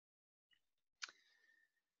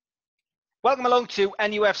Welcome along to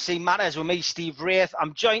NUFC Matters with me, Steve Wraith.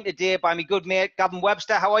 I'm joined today by my good mate, Gavin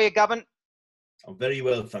Webster. How are you, Gavin? I'm very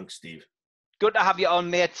well, thanks, Steve. Good to have you on,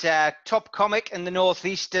 mate. Top comic in the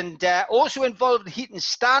Northeast and also involved in Heaton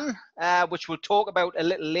Stan, which we'll talk about a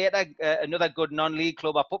little later. Another good non-league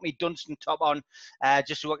club. I put my Dunstan top on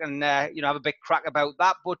just so I can have a big crack about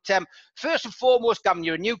that. But first and foremost, Gavin,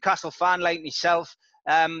 you're a Newcastle fan like myself.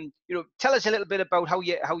 Tell us a little bit about how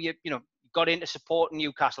you got into supporting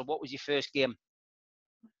Newcastle. What was your first game?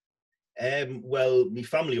 Well, my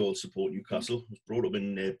family all support Newcastle. I was brought up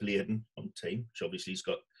in Blaydon on time, which obviously has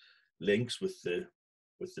got links with the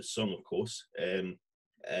song, of course. My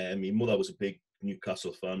mother was a big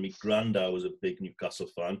Newcastle fan. My granddad was a big Newcastle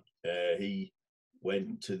fan. He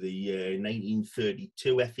went to the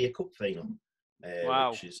 1932 FA Cup final.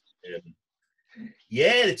 Wow. Which is,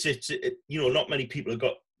 it's not many people have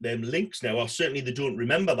got them links now, or certainly they don't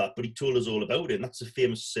remember that, but he told us all about it. And that's a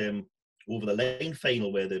famous over the line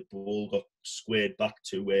final where the ball got squared back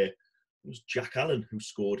to where it was Jack Allen who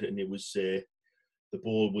scored it, and it was the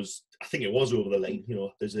ball was, I think it was over the line. You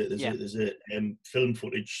know, there's a film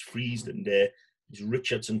footage freezed, and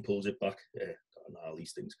Richardson pulls it back. All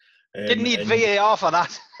these things. Didn't need VAR for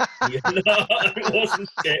that. It wasn't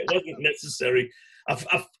necessary. I've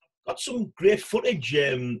got some great footage.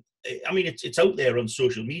 I mean, it's out there on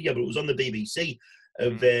social media, but it was on the BBC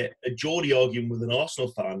of a Geordie arguing with an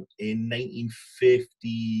Arsenal fan in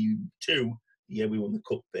 1952. Yeah, we won the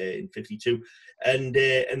cup in 52, and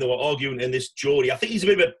they were arguing. And this Geordie, I think he's a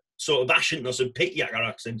bit of a sort of Ashington or some Pityaker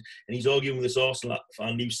accent, and he's arguing with this Arsenal fan,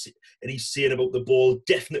 and he's saying about the ball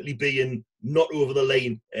definitely being not over the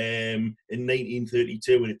line in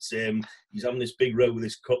 1932, and it's he's having this big row with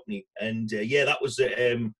this Cockney, and that was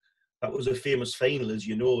a famous final, as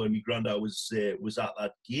you know, and my granddad was at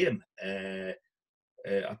that game. I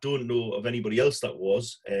don't know of anybody else that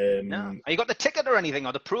was. No. Have you got the ticket or anything,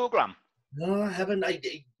 or the programme? No, I haven't.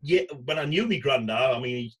 When I knew my granddad, I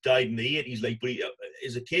mean, he died in the 80s, but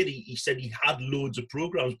as a kid, he said he had loads of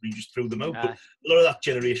programmes, but he just threw them out. But a lot of that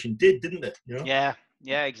generation didn't they? You know?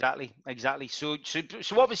 Yeah, exactly. So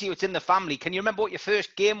obviously it's in the family. Can you remember what your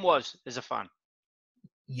first game was as a fan?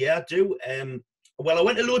 Yeah, I do. Well, I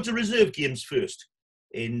went to loads of reserve games first,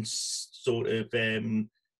 in sort of when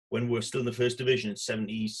we were still in the first division, in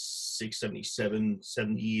 76, 77,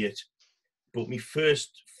 78. But my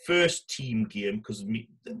first team game, because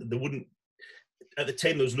they wouldn't, at the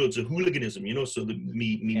time there was loads of hooliganism, you know, so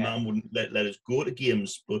me mum wouldn't let us go to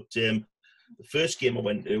games. But the first game I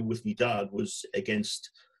went to with my dad was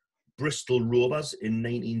against Bristol Rovers in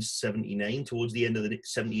 1979, towards the end of the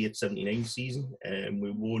 78-79 season.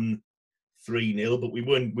 We won 3-0, but we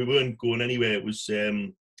weren't going anywhere. It was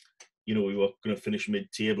we were going to finish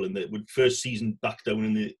mid-table in the first season back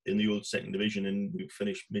down in the old second division, and we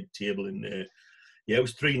finished mid-table. And it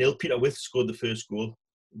was 3-0. Peter Wyth scored the first goal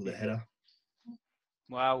with a header.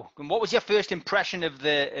 Wow! And what was your first impression of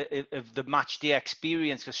the match day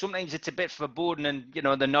experience? Because sometimes it's a bit foreboding, and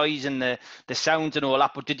the noise and the sounds and all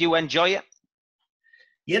that. But did you enjoy it?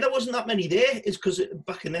 Yeah, there wasn't that many there. It's because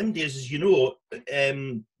back in them days, as you know,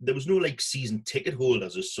 there was no like season ticket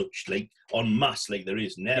holders as such, like en masse, like there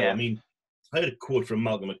is now. Yeah. I mean, I heard a quote from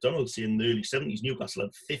Malcolm McDonald saying in the early 70s, Newcastle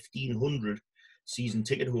had 1,500 season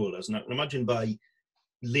ticket holders. And I can imagine by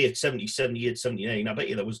late 70s, 78, 79, I bet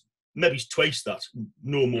you there was maybe twice that,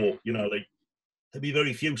 no more, like there'd be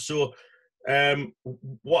very few. So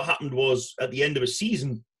what happened was at the end of a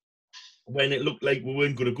season, when it looked like we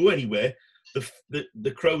weren't going to go anywhere,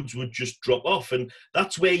 the crowds would just drop off. And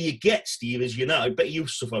that's where you get, Steve, as you know, I bet you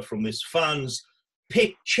suffer from this, fans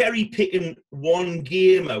cherry picking one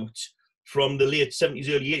game out from the late 70s,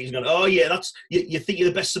 early 80s and going, oh yeah, that's, you think you're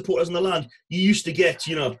the best supporters in the land. You used to get,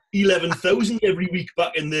 11,000 every week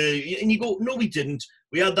back in and you go, no, we didn't.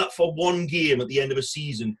 We had that for one game at the end of a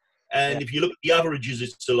season. And if you look at the averages,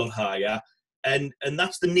 it's a lot higher. And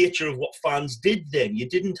that's the nature of what fans did then. You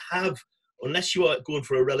didn't have, unless you are going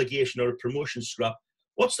for a relegation or a promotion scrap,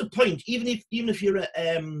 what's the point? Even if you're a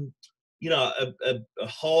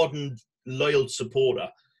hardened, loyal supporter,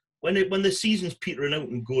 when the season's petering out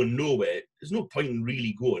and going nowhere, there's no point in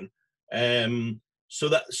really going. So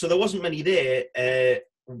there wasn't many there.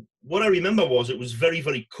 What I remember was it was very,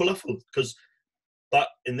 very colourful, because back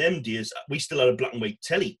in them days we still had a black and white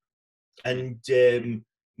telly, and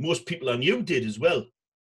most people I knew did as well.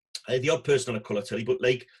 The odd person on a colour telly, but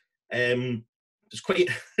like. There's quite,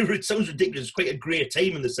 it sounds ridiculous, it's quite a great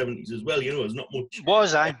time in the 70s as well, there's not much.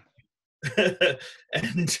 Was I?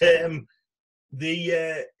 And to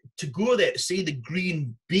go there to see the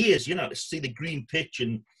green baize, to see the green pitch,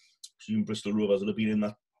 and I presume Bristol Rovers will have been in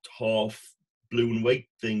that half blue and white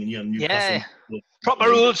thing, and Newcastle. Yeah,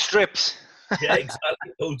 proper old strips. Yeah,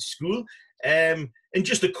 exactly, old school. And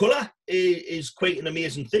just the colour is quite an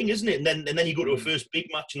amazing thing, isn't it? And then you go to a first big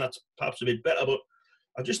match, and that's perhaps a bit better. But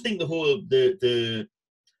I just think the whole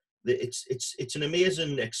it's an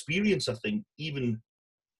amazing experience. I think even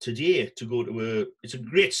today to go to it's a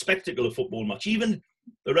great spectacle of football match, even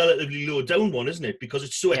a relatively low down one, isn't it? Because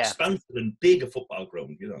it's so expansive and big a football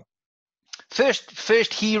ground,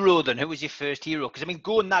 First hero then. Who was your first hero? Because I mean,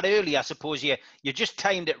 going that early, I suppose you just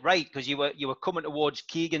timed it right, because you were coming towards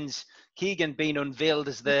Keegan being unveiled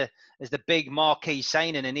as the big marquee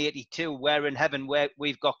signing in '82. Where in heaven where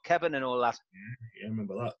we've got Kevin and all that. Yeah, I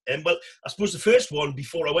remember that. Well, I suppose the first one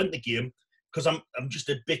before I went to the game, because I'm just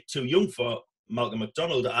a bit too young for Malcolm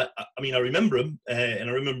McDonald. I mean, I remember him, and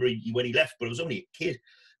I remember when he left, but I was only a kid.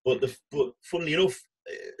 But funnily enough,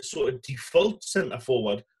 sort of default centre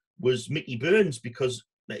forward was Mickey Burns, because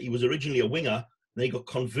he was originally a winger, and then he got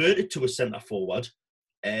converted to a centre forward,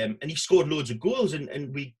 and he scored loads of goals,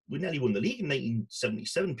 and we nearly won the league in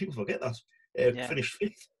 1977. People forget that. Finished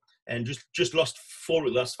fifth, and just lost 4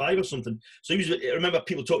 of the last 5 or something. So I remember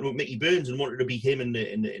people talking about Mickey Burns and wanted to be him in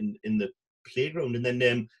the playground,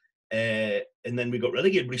 and then we got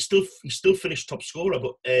relegated, but he still finished top scorer.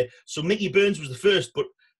 But so Mickey Burns was the first, but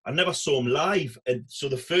I never saw him live, and so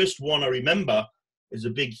the first one I remember as a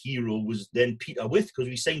big hero was then Peter With, because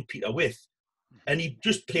we signed Peter With, and he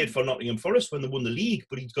just played for Nottingham Forest when they won the league,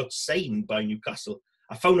 but he got signed by Newcastle.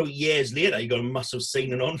 I found out years later he got a massive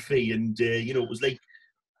signing on fee, and it was like,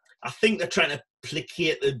 I think they're trying to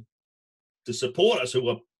placate the supporters who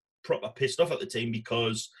were proper pissed off at the time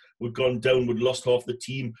because we'd gone down, we'd lost half the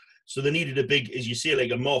team. So they needed a big, as you say,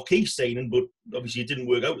 like a marquee signing, but obviously it didn't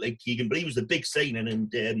work out like Keegan, but he was the big signing.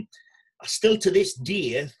 And I still to this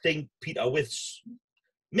day think Peter With's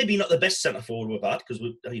maybe not the best centre forward we've had, because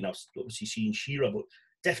we've obviously seen Shearer, but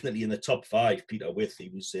definitely in the top 5, Peter With. He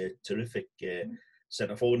was a terrific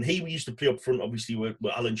centre forward. And he used to play up front, obviously, with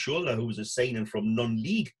Alan Shoulder, who was a signing from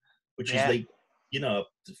non-league, which is like,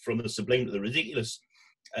 from the sublime to the ridiculous.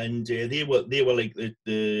 And they were like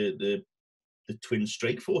the twin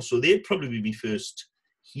strike force, so they'd probably be my first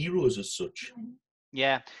heroes as such.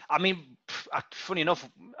 Yeah, I mean, funny enough,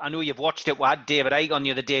 I know you've watched it. We had David Icke on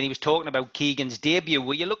the other day, and he was talking about Keegan's debut.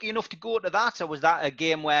 Were you lucky enough to go to that, or was that a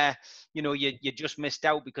game where you just missed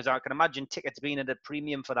out? Because I can imagine tickets being at a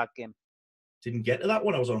premium for that game. Didn't get to that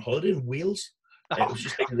one. I was on holiday in Wales. It was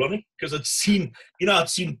just ironic because I'd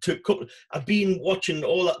been watching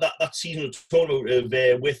all that season of talking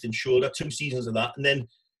about With and Shoulder, 2 seasons of that, and then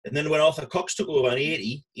when Arthur Cox took over in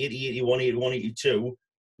 80, 81, 81, 82,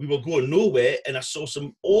 we were going nowhere, and I saw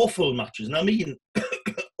some awful matches, and I mean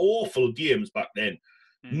awful games back then.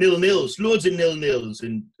 0-0s, loads of 0-0s,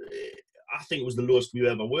 and I think it was the lowest we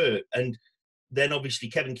ever were. And then obviously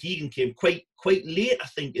Kevin Keegan came quite late, I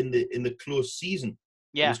think, in the close season.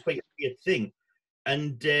 Yeah, it was quite a weird thing.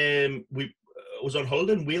 And I was on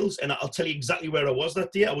holiday in Wales, and I'll tell you exactly where I was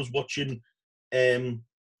that day. I was watching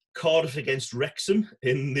Cardiff against Wrexham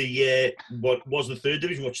in the what was the 3rd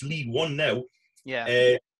division, which League One now.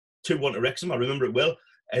 Yeah. 2-1 to Wrexham, I remember it well.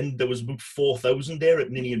 And there was about 4,000 there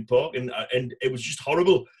at Ninian Park, and it was just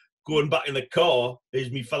horrible going back in the car.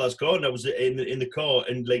 There's my fella's car, and I was in the car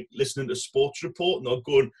and like listening to Sports Report,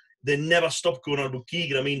 and they never stopped going on about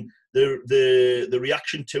Keegan. I mean, the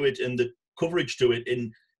reaction to it and the coverage to it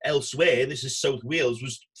in elsewhere, this is South Wales,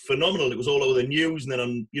 was phenomenal. It was all over the news, and then I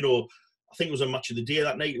think it was on Match of the Day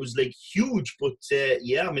that night. It was like huge, but I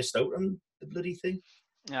missed out on the bloody thing.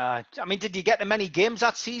 I mean, did you get to many games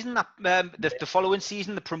that season, the following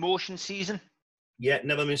season, the promotion season? Yeah,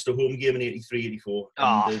 never missed a home game in 83, 84.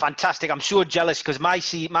 Oh, fantastic. I'm so jealous because my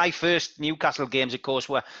first Newcastle games, of course,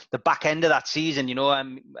 were the back end of that season. I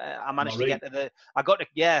managed to get to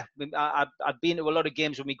I'd been to a lot of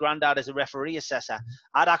games with my granddad as a referee assessor.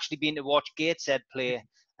 I'd actually been to watch Gateshead play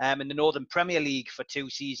in the Northern Premier League for 2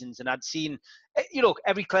 seasons, and I'd seen,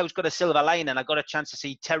 every cloud's got a silver line, and I got a chance to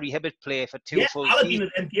see Terry Hibbert play for 2 full seasons. I've been at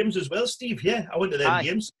them games as well, Steve. Yeah, I went to them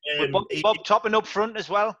games. Bob Toppin up front as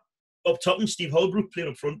well. Bob Toppin, Steve Holbrook playing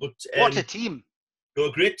up front. But what a team! They're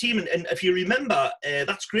a great team, and if you remember,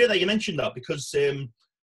 that's great that you mentioned that, because Terry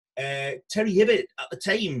Hibbert at the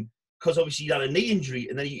time, because obviously he had a knee injury,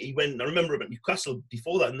 and then he went. I remember him at Newcastle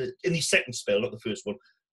before that in the second spell, not the first one.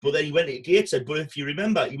 But then he went to Gateshead. But if you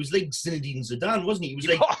remember, he was like Zinedine Zidane, wasn't he? He was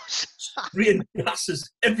like spraying passes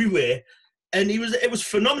everywhere, and it was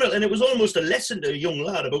phenomenal. And it was almost a lesson to a young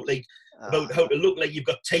lad about how to look like you've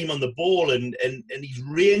got time on the ball, and these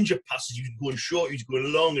range of passes. He was going short, he was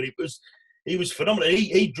going long, and he was phenomenal.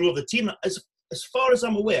 He drove the team. As far as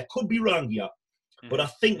I'm aware, could be wrong here, But I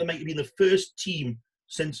think they might have been the first team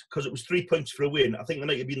since, because it was 3 points for a win, I think they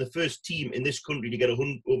might have been the first team in this country to get over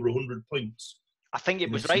 100 points. I think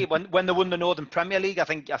it was right when they won the Northern Premier League. I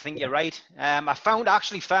think you're right. I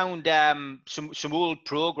actually found some old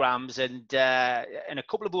programs and a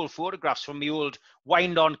couple of old photographs from the old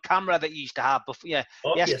wind-on camera that you used to have before. Yeah,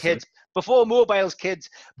 yes, kids, before mobiles, kids.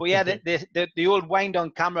 But yeah, the old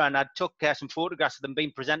wind-on camera, and I took some photographs of them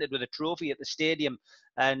being presented with a trophy at the stadium,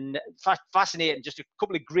 and fascinating. Just a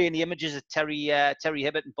couple of grainy images of Terry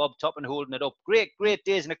Hibbert and Bob Toppin holding it up. Great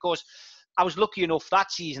days, and of course, I was lucky enough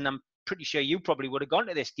that season. I'm pretty sure you probably would have gone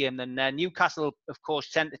to this game. Then Newcastle, of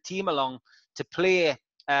course, sent a team along to play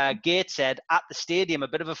Gateshead at the stadium, a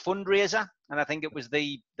bit of a fundraiser, and I think it was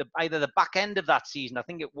either the back end of that season. I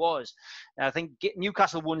think it was. I think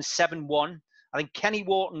Newcastle won 7-1. I think Kenny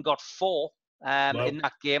Wharton got 4 in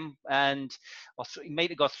that game, and he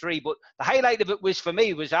might have got 3. But the highlight of it was, for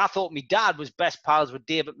me, was I thought my dad was best pals with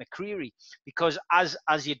David McCreery, because as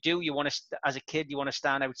you do, you want to, as a kid, you want to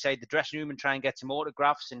stand outside the dressing room and try and get some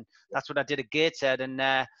autographs, and that's what I did at Gateshead. And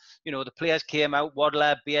the players came out,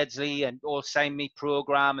 Waddler, Beardsley, and all signed me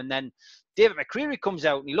program, and then David McCreery comes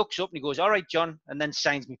out and he looks up and he goes, "All right, John," and then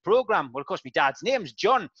signs me program. Well, of course, my dad's name's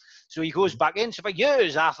John, so he goes back in. So for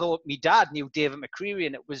years, I thought my dad knew David McCreery,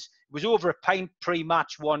 and it was over a pint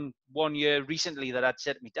pre-match one year recently that I'd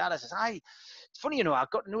said to my dad, I says, "It's funny, I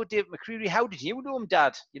got to know David McCreery. How did you know him,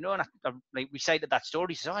 Dad?" And I recited that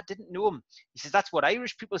story. He says, "Oh, I didn't know him." He says, "That's what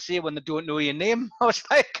Irish people say when they don't know your name." I was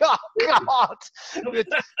like, "Oh God,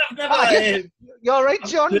 you all right,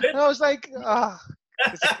 John?" And I was like, "Ah."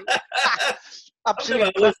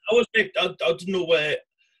 Absolutely. I didn't know where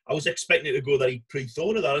I was expecting it to go that he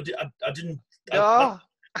pre-thought of that. I didn't. I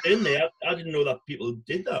didn't know that people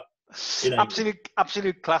did that.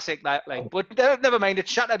 Absolute classic. But never mind. It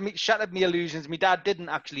shattered me illusions. My dad didn't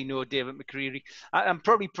actually know David McCreery. I'm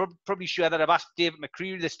probably sure that I've asked David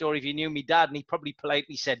McCreery the story if he knew me dad, and he probably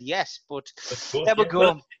politely said yes. But there we go.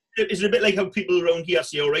 Well, is it a bit like how people around here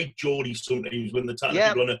say, "All right, Geordie," sometimes when they're talking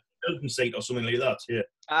people on a building site or something like that? Yeah.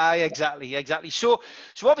 Exactly. So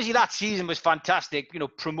obviously that season was fantastic,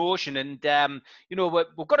 promotion, and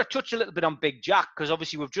we've got to touch a little bit on Big Jack, because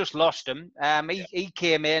obviously we've just lost him. He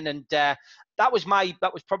came in, and that was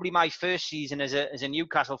probably my first season as a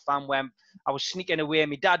Newcastle fan, when I was sneaking away.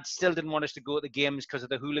 My dad still didn't want us to go to the games because of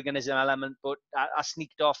the hooliganism element, but I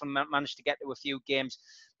sneaked off and managed to get to a few games.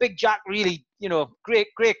 Big Jack, really,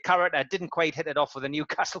 great character. Didn't quite hit it off with the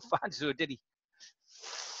Newcastle fans, so did he?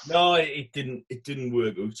 No, it didn't. It didn't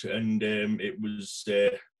work out, and it was.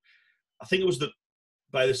 I think it was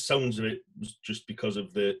by the sounds of it, was just because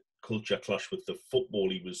of the culture clash with the football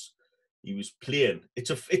he was playing. It's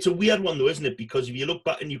a weird one though, isn't it? Because if you look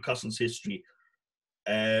back in Newcastle's history,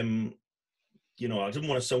 I didn't want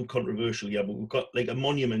to sound controversial here, but we've got like a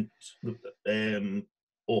monument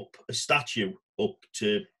up, a statue up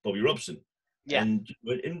to Bobby Robson. Yeah. And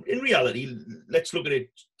in reality, let's look at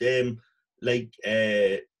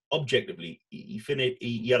it objectively.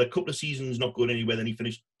 He had a couple of seasons not going anywhere, then he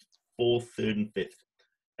finished 4th, 3rd and 5th.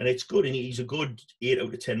 And it's good, and he's a good 8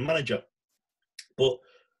 out of 10 manager. But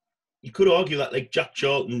you could argue that like Jack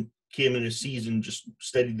Charlton came in a season, just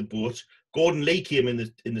steadied the boat. Gordon Lee came in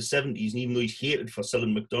the 70s, and even though he's hated for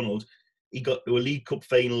selling McDonald's, he got to a League Cup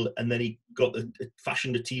final, and then he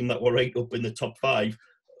fashioned a team that were right up in the top 5.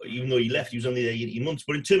 Even though he left, he was only there 18 months.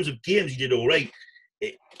 But in terms of games, he did all right.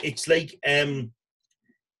 It's like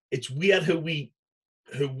it's weird how we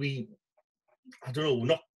I don't know,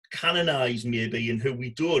 not canonise maybe, and who we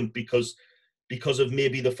don't because of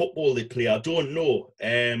maybe the football they play. I don't know,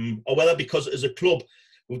 or whether because as a club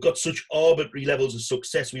we've got such arbitrary levels of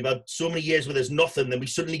success. We've had so many years where there's nothing, then we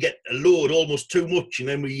suddenly get a load, almost too much, and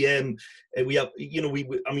then we have,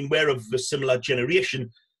 we're of a similar generation,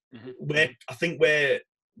 where I think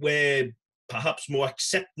we're perhaps more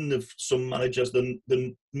accepting of some managers than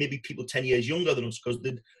maybe people 10 years younger than us, because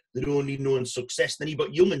they'd only known success. Then you've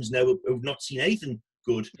got youngins now who've not seen anything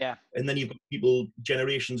good. Yeah. And then you've got people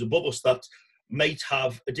generations above us that might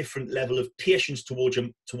have a different level of patience towards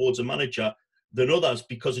a manager than others,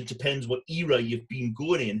 because it depends what era you've been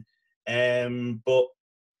going in. But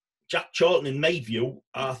Jack Charlton, in my view,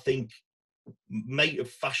 I think might have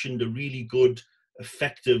fashioned a really good,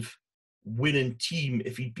 effective, winning team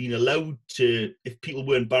if he'd been allowed to, if people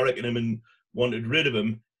weren't barracking him and wanted rid of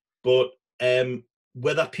him. But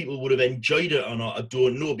whether people would have enjoyed it or not, I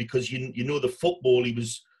don't know, because the football he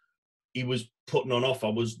was putting on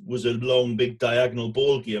offer was a long, big diagonal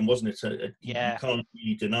ball game, wasn't it? You can't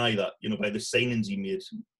really deny that, by the signings he made.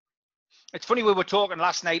 It's funny, we were talking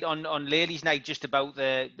last night on Ladies' Night just about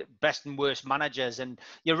the best and worst managers, and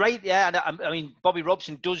you're right. Yeah, and I mean Bobby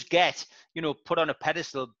Robson does get put on a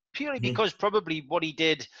pedestal purely because probably what he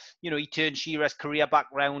did. He turned Shearer's career back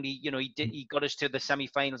round. He got us to the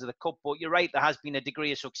semi-finals of the cup. But you're right, there has been a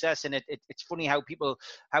degree of success, and it's funny how people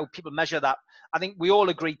measure that. I think we all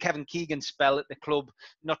agree Kevin Keegan's spell at the club,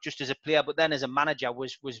 not just as a player but then as a manager,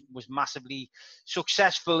 was massively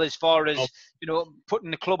successful as far as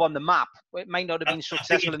putting the club on the map. It might not have been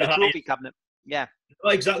successful in the trophy cabinet. Yeah.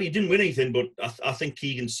 Well, exactly. He didn't win anything, but I think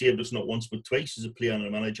Keegan saved us not once but twice as a player and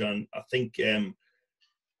a manager. And I think,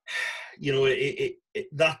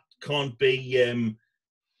 that can't be,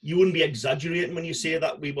 you wouldn't be exaggerating when you say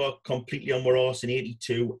that. We were completely on our arse in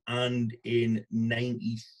 82 and in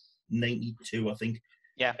 92, I think.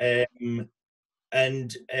 Yeah.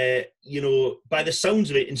 And by the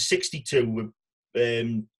sounds of it, in 62,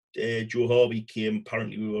 Joe Harvey came.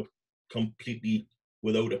 Apparently, we were completely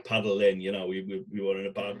without a paddle then. We were in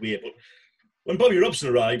a bad way. But when Bobby Robson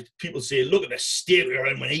arrived, people say, look at the state we were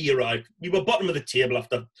in when he arrived. We were bottom of the table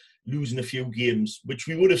after losing a few games, which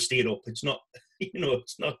we would have stayed up. It's not,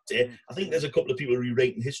 it's not. I think there's a couple of people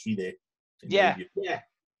rewriting history there. Yeah.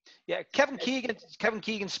 Kevin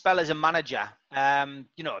Keegan's spell as a manager,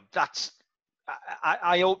 that's.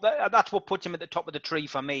 I hope that's what puts him at the top of the tree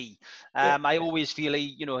for me. I always feel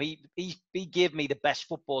he gave me the best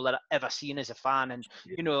football that I've ever seen as a fan, and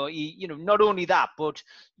he not only that, but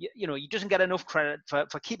he doesn't get enough credit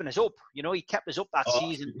for keeping us up. He kept us up that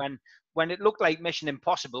season when it looked like mission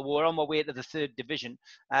impossible. We were on our way to the third division,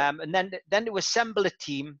 and then to assemble a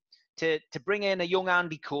team. To bring in a young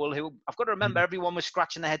Andy Cole, who I've got to remember, everyone was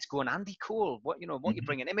scratching their heads going, Andy Cole, what you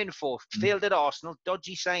bringing him in for? Failed at Arsenal,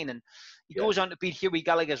 dodgy signing. He goes on to beat Hughie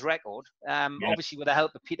Gallagher's record, obviously with the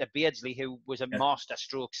help of Peter Beardsley, who was a master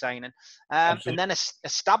stroke signing, and then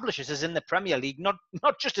establishes us in the Premier League. Not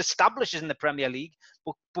just establishes in the Premier League,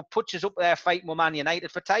 but puts us up there fighting with Man United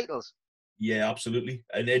for titles. Yeah, absolutely.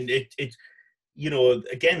 And then it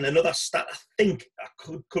again, another stat, I think, I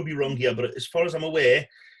could be wrong here, but as far as I'm aware,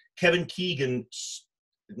 Kevin Keegan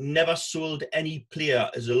never sold any player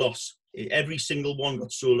as a loss. Every single one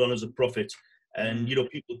got sold on as a profit. And,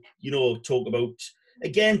 people, talk about,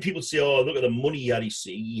 again, people say, oh, look at the money he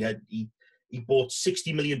had. He bought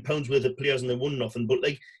 £60 million worth of players and they won nothing. But,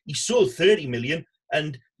 he sold 30 million.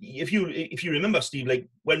 And if you remember, Steve,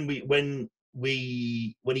 when he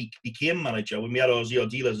became manager, when we had our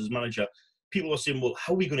dealers as manager, people were saying, well,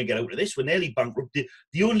 how are we going to get out of this? We're nearly bankrupt.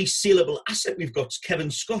 The only saleable asset we've got is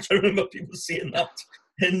Kevin Scott. I remember people saying that.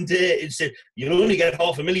 And it said, you'll only get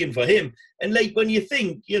 $500,000 for him. And when you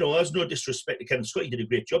think, there's no disrespect to Kevin Scott, he did a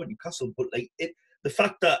great job at Newcastle, but the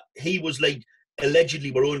fact that he was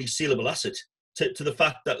allegedly our only saleable asset to the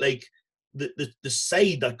fact that the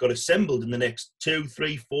side that got assembled in the next 2,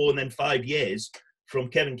 3, 4, and then 5 years from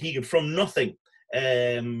Kevin Keegan, from nothing.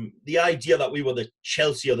 The idea that we were the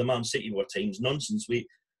Chelsea or the Man City of our teams, nonsense. We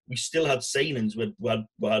still had signings. We had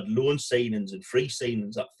loan signings and free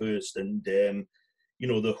signings at first, and the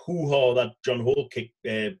hoo-ha that John Hawkick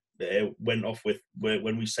went off with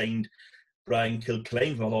when we signed Brian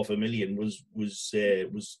Kilcline for $500,000 was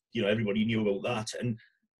everybody knew about that, and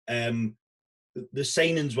the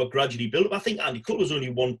signings were gradually built up. I think Andy Cole was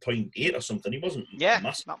only 1.8 or something. He wasn't a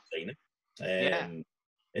massive signing.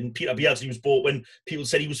 And Peter Beardsley was bought when people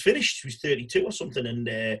said he was finished. He was 32 or something.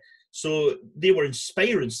 And so they were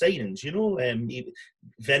inspiring signings,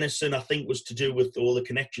 Venison, I think, was to do with all the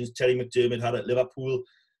connections Terry McDermott had at Liverpool.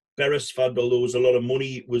 Beresford, although there was a lot of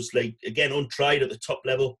money, was, again, untried at the top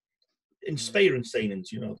level. Inspiring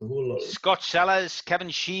signings, the whole lot. Scott Sellers, Kevin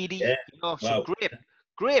Sheedy, some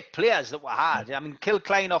great players that were had. I mean,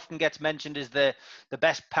 Kilcline often gets mentioned as the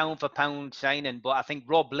best pound-for-pound signing, but I think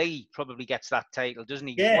Rob Lee probably gets that title, doesn't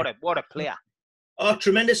he? Yeah. What a player. Oh,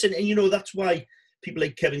 tremendous. And that's why people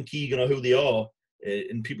like Kevin Keegan are who they are,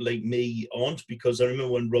 and people like me aren't, because I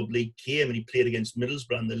remember when Rob Lee came and he played against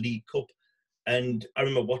Middlesbrough in the League Cup, and I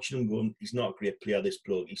remember watching him going, he's not a great player, this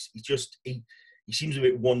bloke. He seems a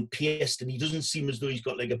bit one-paced, and he doesn't seem as though he's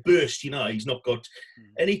got a burst, he's not got...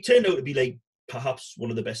 And he turned out to be perhaps one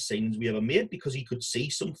of the best signings we ever made, because he could see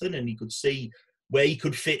something and he could see where he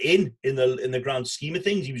could fit in the grand scheme of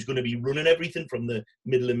things. He was going to be running everything from the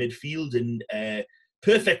middle of midfield, and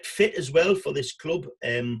perfect fit as well for this club.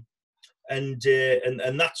 And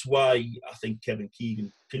that's why I think Kevin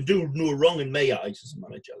Keegan can do no wrong in my eyes as a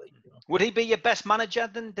manager. Would he be your best manager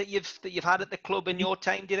then that you've had at the club in your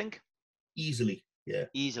time, do you think? Easily, yeah.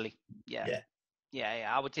 Easily, yeah.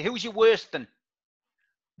 I would say. Who's your worst then?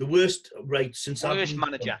 The worst, right, since I've been... Worst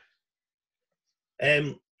manager?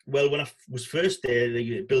 Well, when I was first there,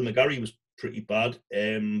 Bill McGarry was pretty bad.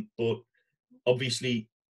 But obviously,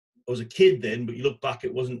 I was a kid then. But you look back,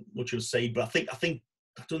 it wasn't much of a side. But I don't think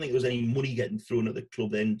there was any money getting thrown at the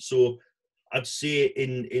club then. So I'd say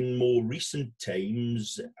in more recent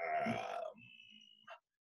times,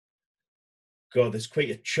 God, there's quite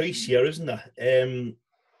a choice here, isn't there?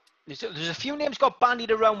 There's a few names got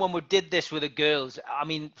bandied around when we did this with the girls. I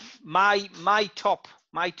mean, my top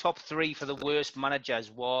three for the worst managers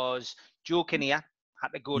was Joe Kinnear,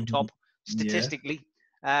 had to go top statistically.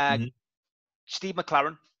 Yeah. Steve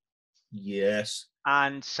McLaren. Yes.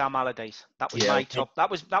 And Sam Allardyce. That was my top. That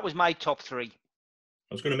was my top three.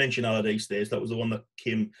 I was going to mention Allardyce there. That was the one that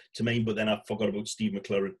came to mind, but then I forgot about Steve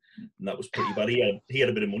McLaren, and that was pretty bad. He had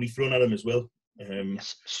a bit of money thrown at him as well.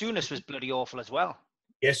 Yes, Souness was bloody awful as well.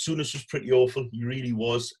 Yes, Souness was pretty awful. He really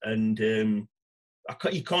was, and you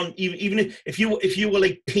can't even if you were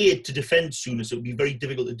like paid to defend Souness, it would be very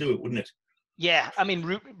difficult to do it, wouldn't it? Yeah, I mean,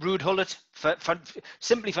 Ruud Gullit for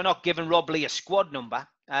simply for not giving Rob Lee a squad number,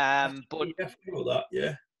 but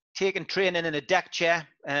taking training in a deck chair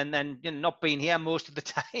and then not being here most of the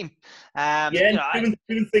time.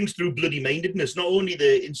 Doing things through bloody mindedness. Not only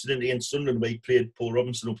the incident against Sunderland where he played Paul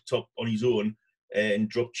Robinson up top on his own and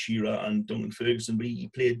dropped Shearer and Duncan Ferguson, but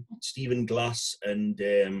he played Stephen Glass, and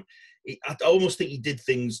I almost think he did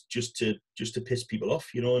things just to piss people off,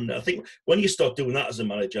 And I think when you start doing that as a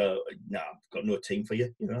manager, I've got no time for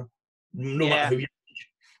you, No matter who you.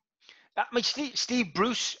 I mean, Steve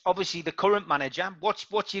Bruce, obviously the current manager.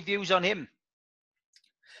 What's your views on him?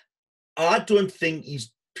 I don't think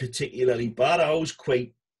he's particularly bad. I always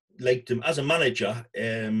quite liked him as a manager.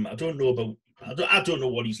 I don't know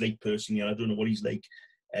what he's like personally. I don't know what he's like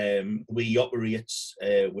the way he operates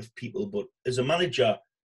with people. But as a manager,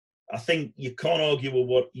 I think you can't argue with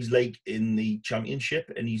what he's like in the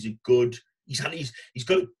Championship, and he's got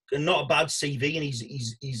not a bad CV, and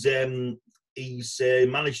he's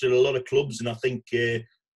managed at a lot of clubs, and I think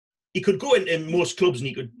he could go in most clubs and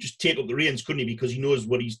he could just take up the reins, couldn't he? Because he knows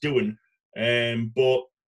what he's doing. But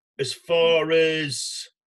as far as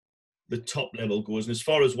the top level goes, and as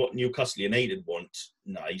far as what Newcastle United want,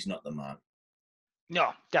 he's not the man.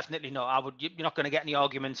 No, definitely not. You're not going to get any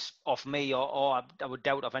arguments off me, or I would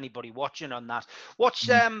doubt of anybody watching on that. What's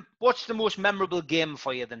the most memorable game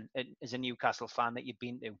for you then, as a Newcastle fan, that you've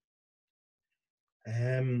been to?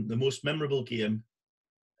 The most memorable game.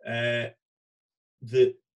 There's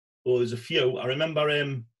a few. I remember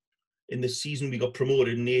in the season we got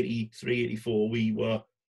promoted in 83-84, we were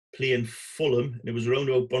playing Fulham, and it was around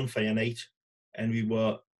about bonfire night, and we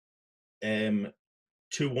were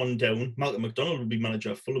 2-1 down. Malcolm McDonald would be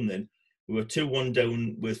manager of Fulham then. We were 2-1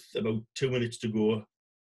 down with about 2 minutes to go.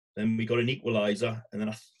 Then we got an equaliser, and then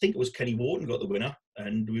I think it was Kenny Wharton got the winner,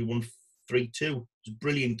 and we won 3-2. It was a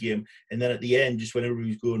brilliant game. And then at the end, just when everybody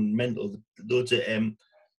was going mental, loads of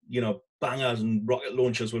bangers and rocket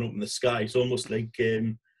launchers went up in the sky. It's almost like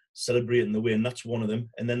celebrating the win. That's one of them.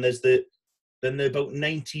 And then there's about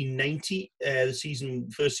 1990,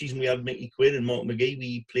 first season we had Mickey Quinn and Mark McGee.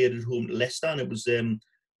 We played at home to Leicester, and it was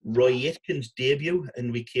Roy Aitken's debut,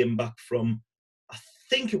 and we came back from, I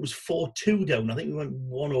think it was 4-2 down. I think we went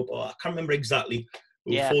 1 up. I can't remember exactly.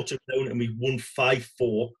 We were 4-2 down, and we won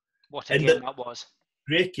 5-4. What a game that was.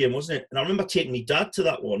 Great game, wasn't it? And I remember taking my dad to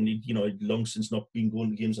that one. He'd long since not been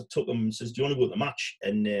going to games. I took him and says, "Do you want to go to the match?"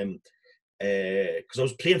 And because I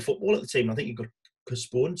was playing football at the time, I think it got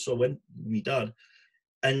postponed, so I went with my dad.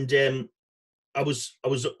 And I was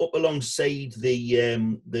up alongside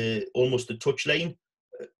the almost the touchline.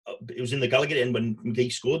 It was in the Gallagher end when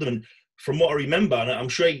McGee scored them. And from what I remember, and I'm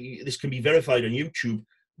sure this can be verified on YouTube,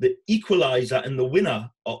 the equaliser and the winner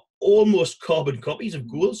are almost carbon copies of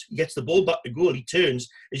goals. He gets the ball back to goal. He turns.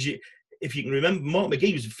 If you can remember, Mark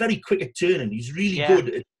McGee was very quick at turning. He's really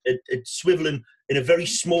good at swiveling in a very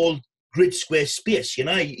small grid square space.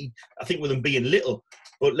 I think with him being little,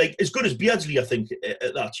 but like as good as Beardsley, I think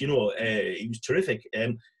at that. He was terrific.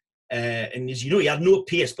 And as you know, he had no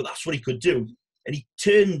pace, but that's what he could do. And he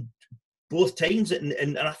turned both times,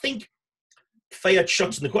 and I think fired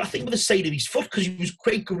shots in the corner. I think with the side of his foot, because he was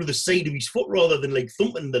quite good with the side of his foot rather than like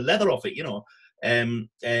thumping the leather off it, And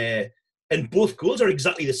both goals are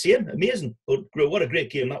exactly the same. Amazing. But what a great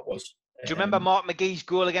game that was. Do you remember Mark McGee's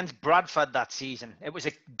goal against Bradford that season? It was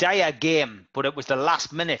a dire game, but it was the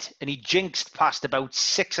last minute, and he jinxed past about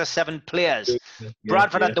 6 or 7 players.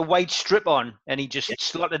 Bradford had the white strip on, and he just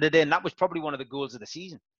slotted it in. That was probably one of the goals of the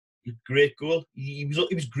season. Great goal. He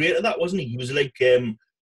was great at that, wasn't he? He was like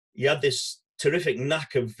he had this terrific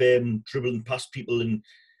knack of dribbling past people, and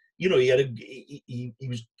he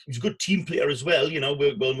was a good team player as well.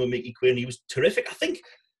 Worked well with Mickey Quinn. He was terrific. I think,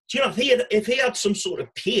 if he had some sort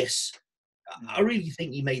of pace, I really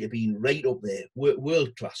think he might have been right up there,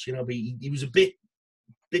 world class. You know, but he was a bit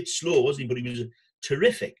slow, wasn't he? But he was a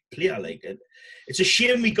terrific player. Like, it's a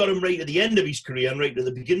shame we got him right at the end of his career and right at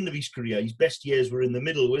the beginning of his career. His best years were in the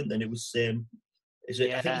middle, weren't they? And it was. I think it's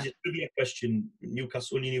a trivia question.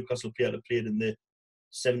 Only Newcastle player that played in the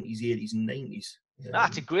 70s, 80s, and 90s.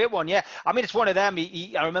 That's a great one, yeah. I mean, it's one of them.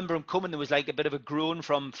 I remember him coming. There was like a bit of a groan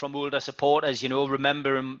from older supporters, you know,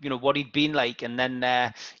 remember him, you know, what he'd been like. And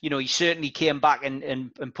then, you know, he certainly came back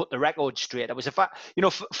and put the record straight. It was a fact, you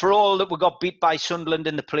know, for all that we got beat by Sunderland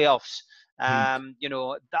in the playoffs, you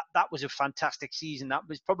know, that was a fantastic season. That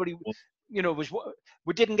was probably, you know,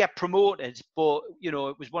 we didn't get promoted, but, you know,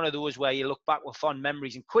 it was one of those where you look back with fond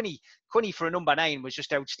memories. And Quinny for a number 9 was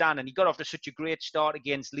just outstanding. He got off to such a great start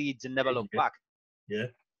against Leeds and never looked back. Yeah.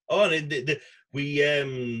 Oh, and we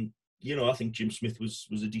you know, I think Jim Smith was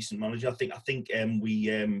a decent manager. I think we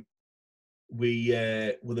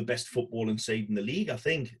were the best footballing side in the league. I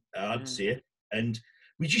think I'd say, and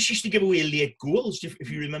we just used to give away late goals. If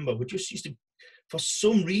you remember, we just used to, for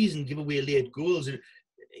some reason, give away late goals. And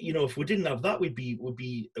you know, if we didn't have that, we'd be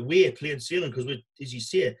away plain sailing because, as you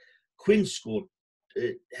say, Quinn scored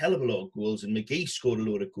a hell of a lot of goals, and McGee scored a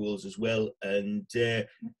load of goals as well, and.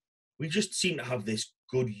 We just seem to have this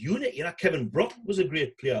good unit. You know, Kevin Brock was a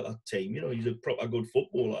great player at that time. You know, he's a proper good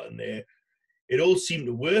footballer, and it all seemed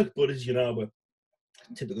to work. But as you know, we're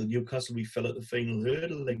typical Newcastle, we fell at the final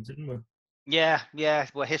hurdle, like, didn't we? Yeah.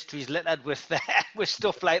 Well, history's littered with with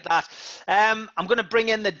stuff like that. I'm going to bring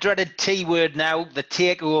in the dreaded T word now, the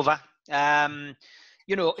takeover.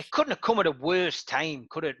 You know, it couldn't have come at a worse time,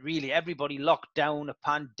 could it, really? Everybody locked down, a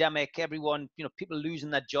pandemic, everyone, you know, people losing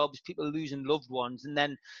their jobs, people losing loved ones. And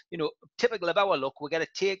then, you know, typical of our luck, we get a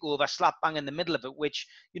takeover slap bang in the middle of it, which,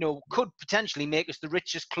 you know, could potentially make us the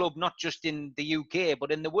richest club, not just in the UK,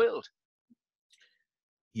 but in the world.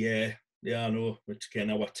 Yeah, I know. It's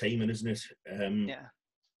kind of our timing, isn't it? Yeah.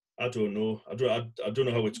 I don't know. I don't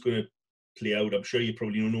know how it's going to play out. I'm sure you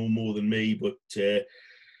probably know more than me, but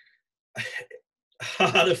I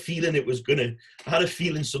had a feeling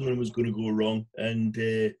something was going to go wrong, and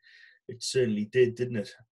it certainly did, didn't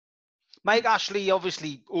it? Mike Ashley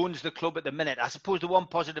obviously owns the club at the minute. I suppose the one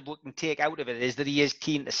positive we can take out of it is that he is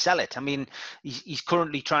keen to sell it. I mean, he's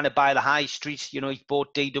currently trying to buy the high street. You know, he's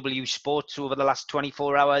bought DW Sports over the last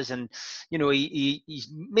 24 hours, and you know,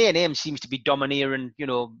 his main aim seems to be domineering, you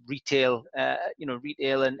know, retail,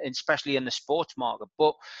 and especially in the sports market.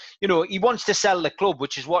 But you know, he wants to sell the club,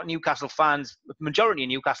 which is what majority of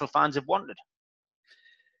Newcastle fans have wanted.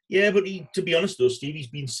 Yeah, but to be honest though, Steve, he's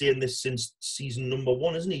been saying this since season number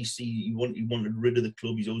 1, isn't he? He wanted rid of the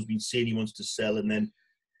club. He's always been saying he wants to sell, and then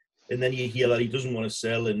you hear that he doesn't want to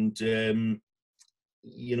sell, and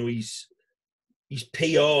you know, his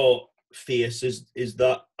PR face is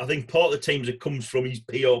that I think part of the times it comes from his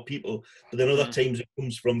PR people, but then other times it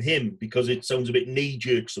comes from him because it sounds a bit knee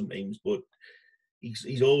jerk sometimes. But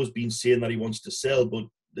he's always been saying that he wants to sell, but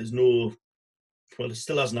it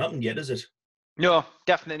still hasn't happened yet, has it? No,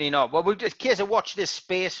 definitely not. Well, we'll just case of watch this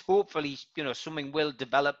space. Hopefully, you know, something will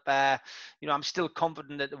develop. You know, I'm still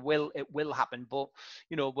confident that it will happen, but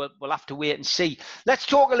you know, we'll have to wait and see. Let's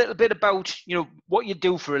talk a little bit about, you know, what you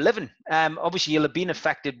do for a living. Obviously, you'll have been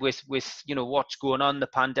affected with you know, what's going on, the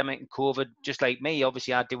pandemic and COVID, just like me.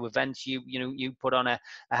 Obviously, I do events. You know, you put on a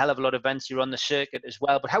hell of a lot of events. You're on the circuit as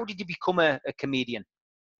well. But how did you become a comedian?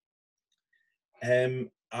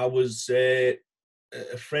 I was.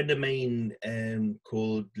 A friend of mine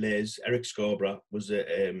called Les, Eric Scarborough,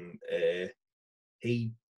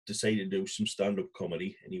 he decided to do some stand-up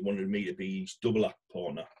comedy, and he wanted me to be his double act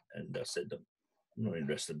partner. And I said, I'm not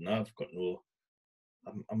interested in that.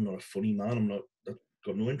 I'm not a funny man. I've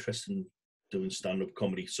got no interest in doing stand-up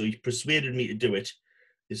comedy. So he persuaded me to do it.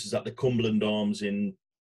 This is at the Cumberland Arms in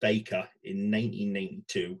Baker in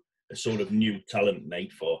 1992, a sort of new talent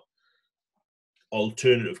night for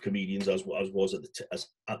alternative comedians as was at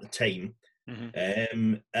the time.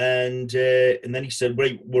 And then he said,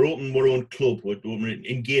 right, we're opening our own club. We're opening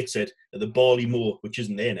in Gateshead at the Barley Moor, which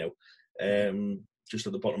isn't there now, just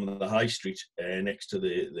at the bottom of the high street, next to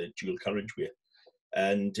the dual carriageway.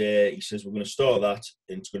 And he says, we're going to start that,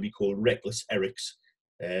 and it's going to be called Reckless Eric's.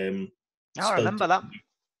 I remember that.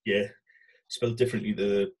 Yeah, spelled differently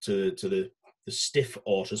to the stiff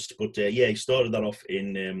artist, but yeah, he started that off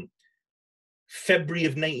in February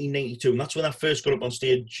of 1992, and that's when I first got up on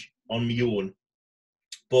stage on my own.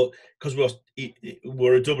 But because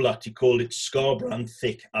we're a double act, he called it Scarborough and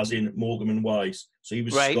Thick, as in Morecambe and Wise. So he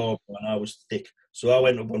was right. Scarborough and I was Thick. So I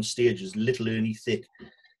went up on stage as Little Ernie Thick,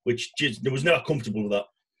 which just, I was never comfortable with that.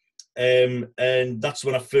 And that's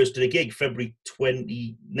when I first did a gig, February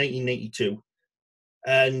 1992.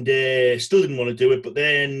 And still didn't want to do it, but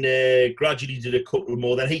then gradually did a couple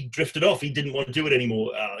more. Then he drifted off. He didn't want to do it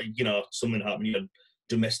anymore. Something happened. You had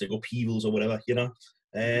domestic upheavals or whatever,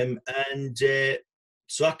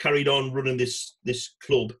 so I carried on running this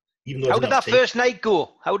club. Even though how did that first night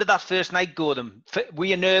go? How did that first night go? Were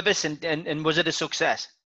you nervous, and was it a success?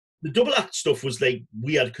 The double act stuff was like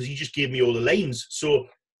weird because he just gave me all the lines. So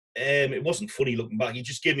it wasn't funny looking back. He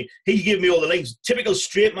gave me all the lines. Typical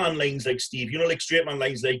straight man lines, like Steve. Like straight man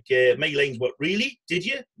lines, like my lines. What, really? Did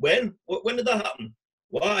you? When? When did that happen?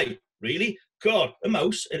 Why? Really? God, a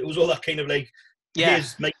mouse. And it was all that kind of like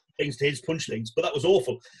his making things to his punchlines. But that was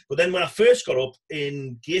awful. But then when I first got up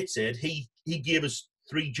in Gateshead, he gave us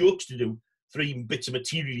 3 jokes to do, 3 bits of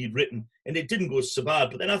material he'd written, and it didn't go so bad.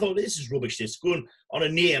 But then I thought, this is rubbish. This going on a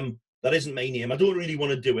name that isn't my name. I don't really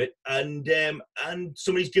want to do it. And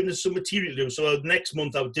somebody's given us some material to do. So the next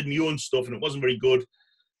month I did my own stuff, and it wasn't very good.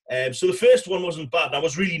 So the first one wasn't bad. I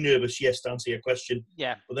was really nervous, yes, to answer your question.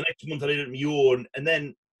 Yeah. But the next month I did it my own, and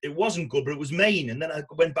then it wasn't good, but it was mine. And then I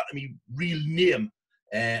went back to my real name,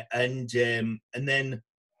 and then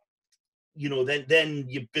then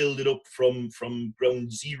you build it up from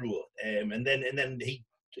ground zero. And then he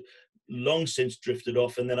long since drifted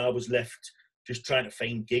off, and then I was left just trying to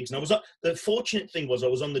find gigs. And the fortunate thing was I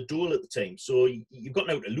was on the dole at the time, so you've got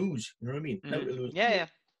now to lose. You know what I mean? Now to lose.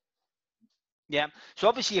 Yeah. So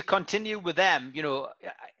obviously you continue with them.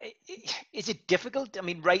 Is it difficult? I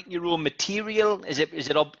mean, writing your own material. Is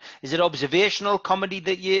it observational comedy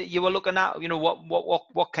that you were looking at?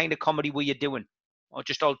 What kind of comedy were you doing, or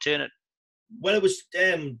just alternate? Well, it was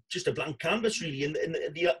just a blank canvas, really. And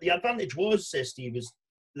the advantage was, Steve, is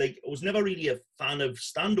like I was never really a fan of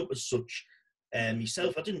stand-up as such.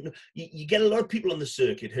 Myself, I didn't know. You get a lot of people on the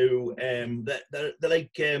circuit who they're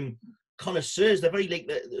like connoisseurs. They're very like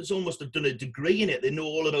there's almost have done a degree in it. They know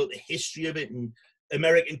all about the history of it and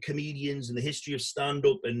American comedians and the history of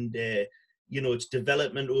stand-up and its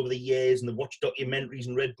development over the years. And they've watched documentaries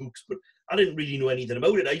and read books, but I didn't really know anything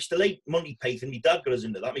about it. I used to like Monty Python. My dad got us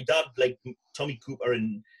into that. My dad liked Tommy Cooper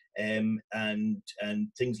and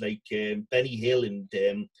things like Benny Hill and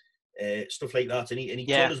stuff like that. And he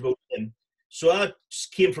told us about them. So I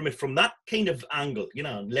just came from it from that kind of angle,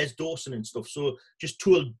 Les Dawson and stuff. So just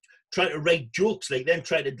trying to write jokes, like then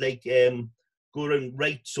try to like go around and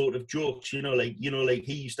write sort of jokes, like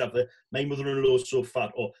he used to have my mother-in-law's so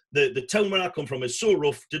fat, or the town where I come from is so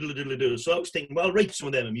rough, diddle diddle diddle. So I was thinking, well, I'll write some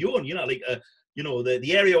of them on my own,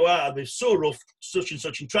 the area where I live is so rough, such and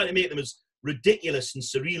such, and trying to make them as ridiculous and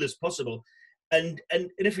surreal as possible. And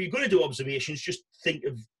if you're going to do observations, just think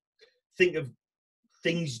of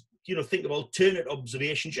things. Think of alternate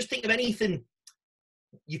observations. Just think of anything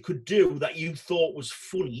you could do that you thought was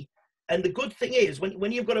funny. And the good thing is,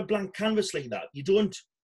 when you've got a blank canvas like that, you're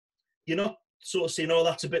not sort of saying, oh,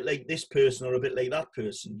 that's a bit like this person or a bit like that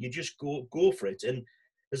person. You just go for it. And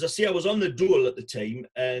as I say, I was on the dole at the time,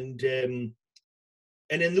 and in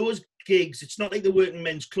those gigs, it's not like the working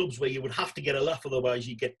men's clubs where you would have to get a laugh, otherwise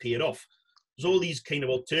you get paid off. There's all these kind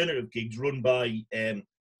of alternative gigs run by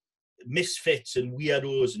misfits and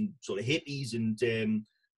weirdos and sort of hippies and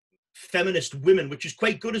feminist women, which is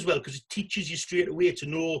quite good as well, because it teaches you straight away to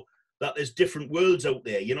know that there's different worlds out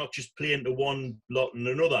there. You're not just playing to one lot and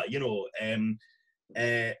another,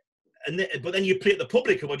 but then you play to the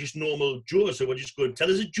public who are just normal Joes who are just going, tell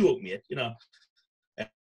us a joke, mate,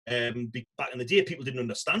 back in the day, people didn't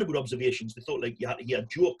understand about observations. They thought like you had to hear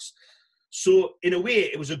jokes. So in a way,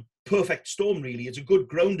 it was a perfect storm, really. It's a good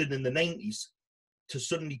grounding in the 90s to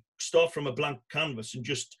suddenly start from a blank canvas and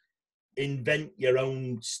just invent your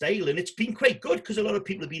own style. And it's been quite good, because a lot of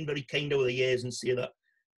people have been very kind over the years and say that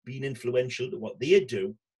being influential to what they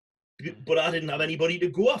do. But I didn't have anybody to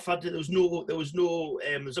go off. There was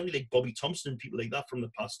only like Bobby Thompson and people like that from the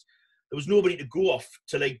past. There was nobody to go off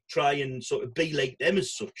to like try and sort of be like them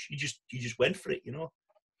as such. You just went for it,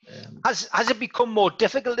 Has it become more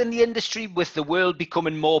difficult in the industry with the world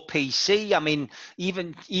becoming more PC? I mean,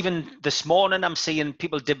 even this morning, I'm seeing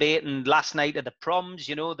people debating last night at the proms.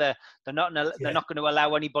 They're not going to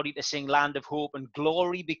allow anybody to sing "Land of Hope and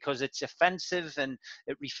Glory" because it's offensive and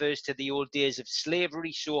it refers to the old days of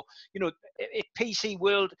slavery. So, PC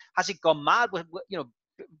world, has it gone mad with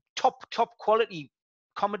top quality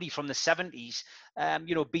comedy from the 70s,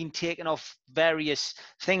 being taken off various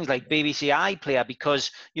things like BBC iPlayer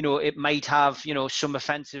because, it might have, some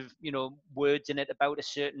offensive, words in it about a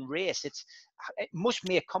certain race. It must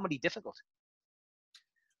make comedy difficult.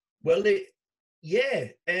 Well, well,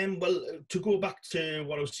 to go back to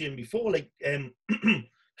what I was saying before, like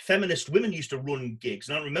feminist women used to run gigs,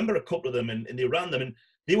 and I remember a couple of them, and they ran them, and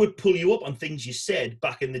they would pull you up on things you said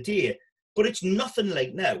back in the day. But it's nothing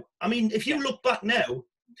like now. I mean, if you look back now,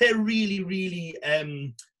 they're really, really,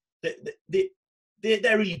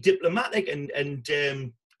 they're really diplomatic and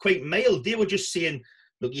quite mild. They were just saying,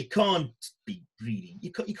 look, you can't be really,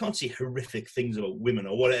 you can't say horrific things about women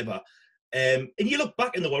or whatever. And you look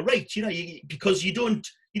back and they were right, you know, because you don't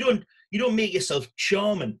make yourself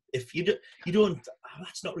charming if you don't.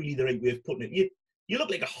 That's not really the right way of putting it. You look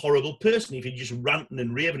like a horrible person if you're just ranting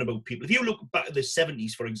and raving about people. If you look back at the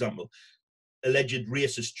 70s, for example, alleged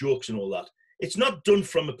racist jokes and all that, it's not done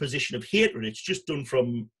from a position of hatred. It's just done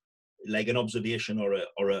from like an observation or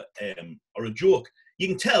a joke. You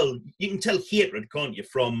can tell hatred, can't you,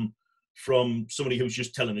 from somebody who's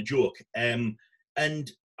just telling a joke. And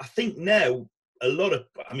I think now a lot of,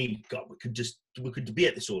 I mean, God, we could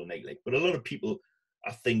debate this all night, like, but a lot of people,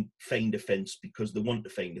 I think, find offence because they want to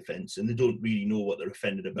find offence and they don't really know what they're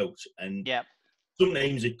offended about. And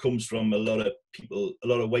sometimes it comes from a lot of people, a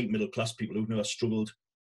lot of white middle class people who've never struggled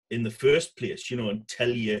in the first place, you know, and tell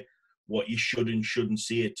you what you should and shouldn't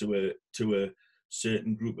say to a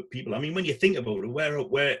certain group of people. I mean, when you think about it, where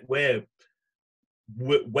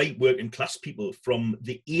white working class people from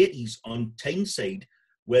the 80s on Tyneside,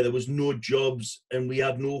 where there was no jobs and we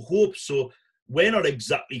had no hope. So we're not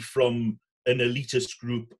exactly from an elitist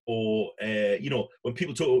group or, you know, when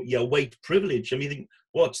people talk about your white privilege, I mean, you think,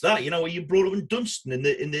 what's that? You know, you brought up in Dunstan in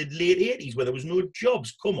the late 80s where there was no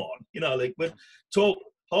jobs. Come on, you know, like we're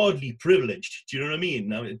hardly privileged. Do you know what I mean?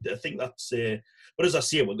 Now, I think that's, but as I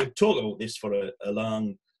say, we're going to talk about this for a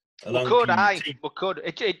long We could. I've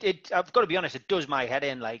got to be honest, it does my head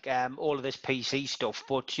in, like all of this PC stuff.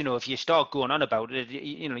 But you know, if you start going on about it,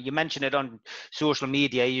 you know, you mention it on social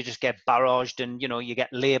media, you just get barraged, and you know, you get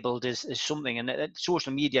labelled as something. And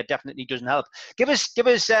social media definitely doesn't help. Give us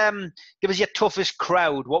your toughest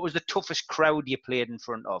crowd. What was the toughest crowd you played in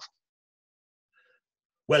front of?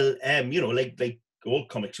 Well, you know, like all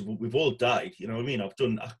comics, we've all died. You know what I mean? I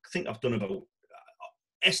think I've done about,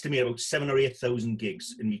 estimate about 7,000 or 8,000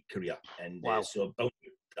 gigs in my career, and wow. So about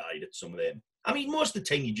died at some of them. I mean, most of the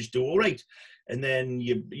time you just do all right, and then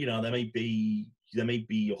you know there might be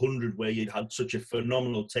 100 where you had such a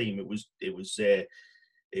phenomenal time. It was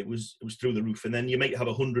through the roof, and then you might have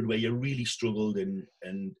 100 where you really struggled and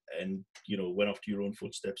you know went off to your own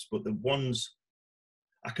footsteps. But the ones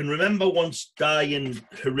I can remember once dying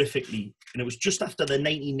horrifically, and it was just after the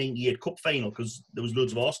 1998 Cup final because there was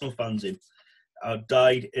loads of Arsenal fans in. I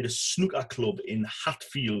died at a snooker club in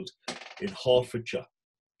Hatfield in Hertfordshire.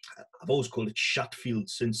 I've always called it Shatfield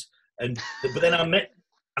since. But then I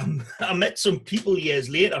met some people years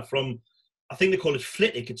later from, I think they call it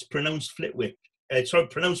Flitwick. It's pronounced Flitwick.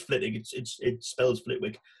 Pronounced Flitwick. It spells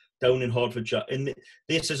Flitwick down in Hertfordshire. And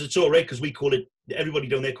they says it's all right because we call it, everybody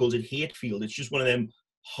down there calls it Hatefield. It's just one of them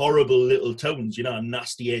horrible little towns, you know,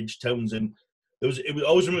 nasty edge towns. And I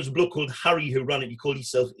always remember there was a bloke called Harry who ran it. He called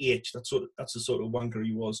himself H. That's the sort of wanker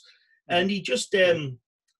he was. And he just, they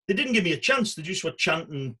didn't give me a chance. They just were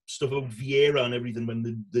chanting stuff about Vieira and everything when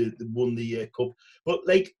they won the cup. But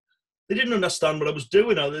like, they didn't understand what I was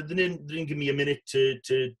doing. They didn't give me a minute to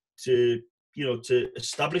you know, to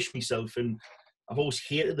establish myself. And I've always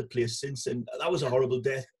hated the place since. And that was a horrible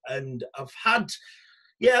death. And I've had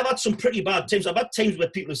some pretty bad times. I've had times where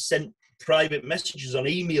people have sent private messages on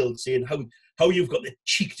email saying how you've got the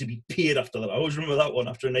cheek to be paid after that. I always remember that one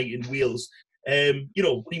after a night in Wales. You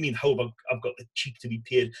know, what do you mean how I've got the cheek to be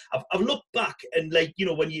paid? I've looked back and, like, you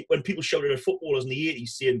know, when people shouted at footballers in the 80s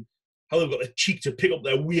saying how they've got the cheek to pick up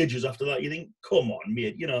their wages after that, you think, come on,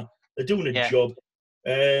 mate, you know, they're doing a job.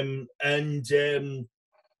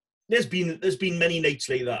 There's been many nights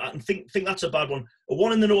like that. I think that's a bad one.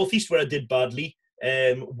 One in the northeast where I did badly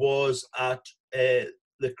was at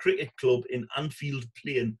the cricket club in Anfield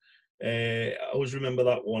Plain. I always remember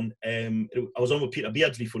that one. I was on with Peter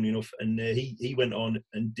Beardsley, funny enough, and he went on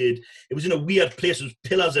and did. It was in a weird place. There was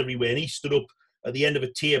pillars everywhere, and he stood up at the end of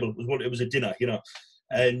a table. It was a dinner, you know,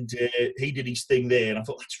 and he did his thing there. And I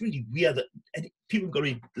thought, that's really weird that people got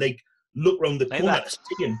to like look around the corner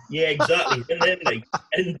singing. Yeah, exactly.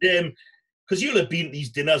 and because you'll have been at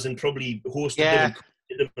these dinners and probably hosted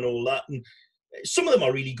them and all that, and some of them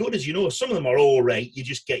are really good, as you know. Some of them are all right. You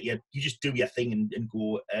just do your thing and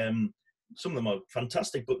go. Some of them are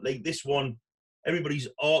fantastic, but like this one, everybody's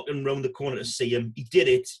arcing round the corner to see him. He did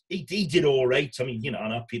it. He did all right. I mean, you know,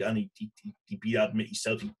 and Peter, and he admit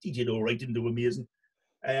himself, he did all right. Didn't do amazing.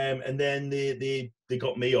 And then they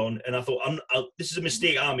got me on, and I thought, this is a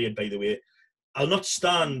mistake I made, by the way. I'll not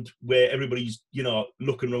stand where everybody's, you know,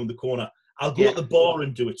 looking around the corner. I'll go at the bar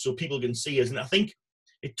and do it so people can see us. And I think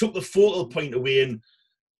it took the focal point away. And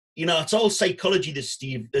you know, it's all psychology. This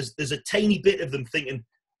Steve, there's a tiny bit of them thinking,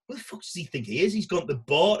 "Who the fuck does he think he is? He's gone to the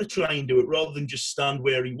bar to try and do it rather than just stand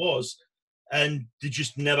where he was." And they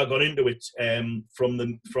just never got into it from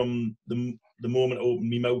the moment I opened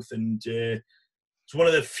my mouth. And it's one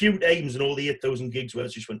of the few times in all the 8,000 gigs where I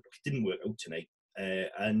just went, "It didn't work out tonight."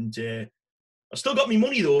 I still got me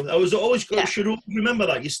money though. I was always going. Should always remember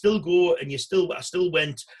that you still go, and I still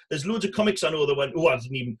went. There's loads of comics I know that went, "Oh, I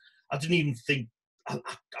didn't even think I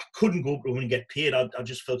couldn't go up to him and get paid." I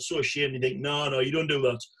just felt so ashamed. And think, no, you don't do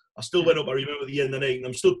that. I still went up. I remember the end of the night, and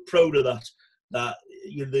I'm still proud of that. That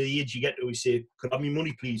the age you get to, we say, "Could I have me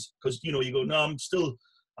money, please?" Because you know, you go, "No, I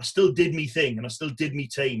still did me thing, and I still did me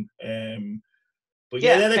time." But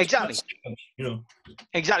yeah, exactly. You know,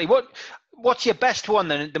 exactly. What's your best one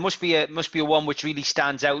then? There must be a one which really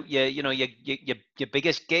stands out. Your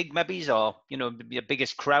biggest gig, maybe, or your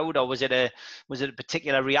biggest crowd, or was it a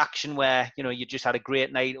particular reaction where you just had a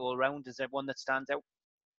great night all around? Is there one that stands out?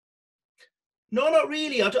 No, not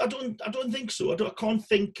really. I don't think so. I can't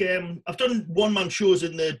think. I've done one-man shows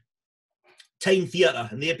in the Tyne Theatre,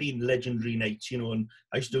 and they've been legendary nights, and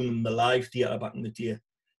I used to do them in the Live Theatre back in the day.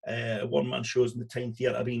 One-man shows in the Tyne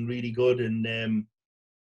Theatre have been really good, and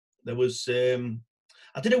there was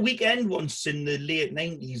I did a weekend once in the late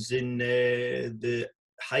 90s in the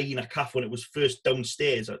Hyena Cafe when it was first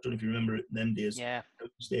downstairs. I don't know if you remember it in them days. Yeah.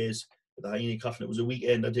 Downstairs at the Hyena Cafe, and it was a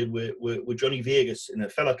weekend I did with Johnny Vegas and a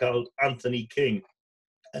fella called Anthony King,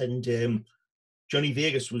 and Johnny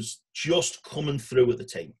Vegas was just coming through at the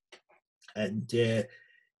time, and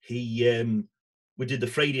we did the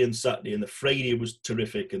Friday and Saturday, and the Friday was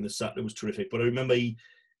terrific and the Saturday was terrific. But I remember he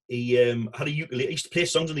had a ukulele. He used to play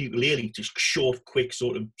songs on the ukulele, just short, quick,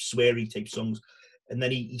 sort of sweary type songs. And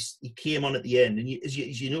then he came on at the end. And as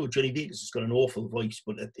you know, Johnny Vegas has got an awful voice,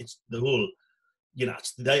 but it's the whole,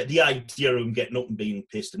 it's the idea of him getting up and being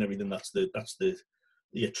pissed and everything. That's the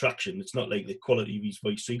attraction. It's not like the quality of his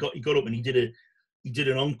voice. So he got up and he did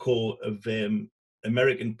an encore of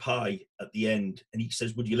American Pie at the end, and he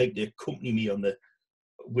says, "Would you like to accompany me in the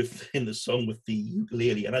song with the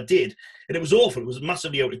ukulele?" And I did, and it was awful. It was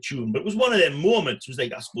massively out of tune, but it was one of them moments. It was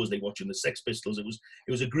like, I suppose, like watching the Sex Pistols. It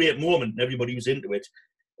was a great moment, and everybody was into it.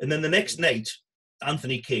 And then the next night,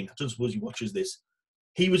 Anthony King, I don't suppose he watches this,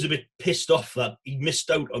 he was a bit pissed off that he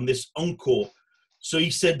missed out on this encore. So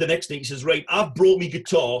he said the next night, he says, "Right, I've brought me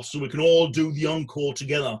guitar so we can all do the encore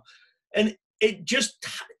together." And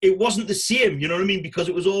it wasn't the same, you know what I mean? Because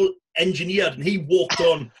it was all engineered, and he walked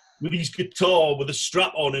on with his guitar with a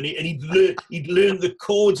strap on, and he'd learned the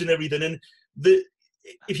chords and everything. And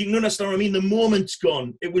if you can understand what I mean, the moment's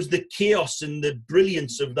gone. It was the chaos and the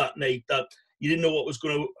brilliance of that night that you didn't know what was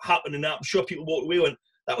going to happen. And I'm sure people walked away and went,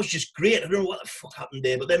 "That was just great. I don't know what the fuck happened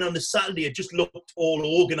there." But then on the Saturday, it just looked all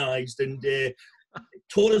organised, and it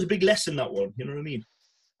taught us a big lesson, that one. You know what I mean?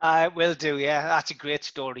 I will do, yeah. That's a great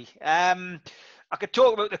story. I could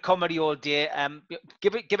talk about the comedy all day.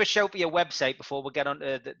 Give a shout for your website before we get on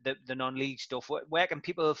to the non-league stuff. Where can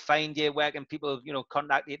people find you? Where can people,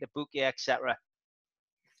 contact you to book you, etc.?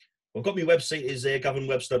 Well, I've got my website is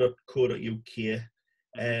gavinwebster.co.uk.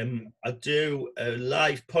 I do a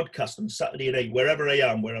live podcast on Saturday night, wherever I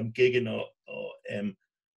am, where I'm gigging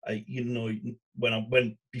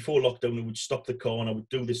when before lockdown, I would stop the car and I would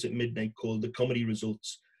do this at midnight called the Comedy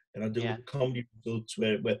Results. And I do the Comedy Results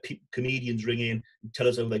where comedians ring in and tell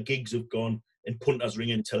us how their gigs have gone, and punters ring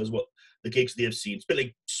in and tell us what the gigs they've seen. It's a bit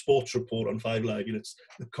like Sports Report on 5 Live. It's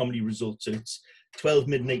the Comedy Results, and it's 12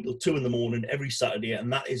 midnight till 2 in the morning every Saturday,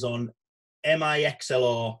 and that is on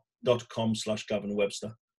mixlr.com/Gavin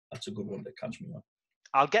Webster. That's a good one to catch me on.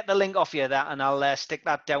 I'll get the link off you that, and I'll stick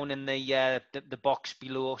that down in the box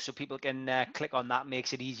below so people can click on that.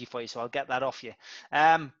 Makes it easy for you. So I'll get that off you.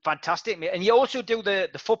 Fantastic, mate. And you also do the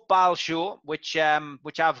football show, which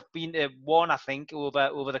I've been to one, I think,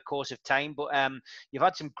 over the course of time. But you've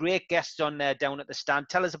had some great guests on there down at the stand.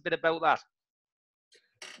 Tell us a bit about that.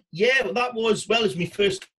 Yeah, well, that was as my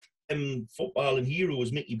first footballing hero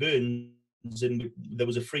was Mickey Burns, and there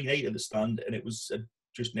was a free night at the stand, and it was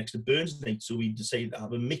just next to Burns night, so we decided to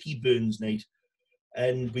have a Mickey Burns night,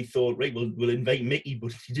 and we thought, right, we'll invite Mickey,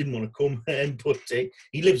 but he didn't want to come, but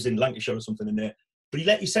he lives in Lancashire or something in there. But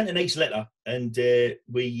he sent a nice letter, and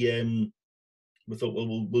we thought,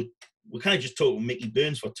 well, we'll kind of just talk with Mickey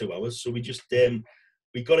Burns for 2 hours. So we just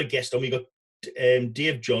we got a guest on. We got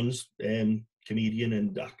Dave Johns, comedian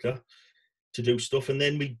and actor, to do stuff, and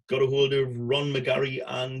then we got a hold of Ron McGarry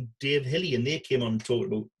and Dave Hilly, and they came on and talked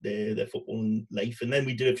about their football life, and then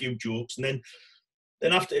we did a few jokes, and then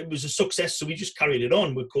after it was a success, so we just carried it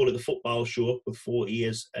on. We call it the Football Show with 4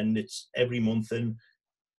 years, and it's every month, and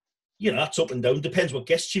you know, that's up and down. Depends what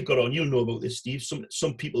guests you've got on. You'll know about this, Steve.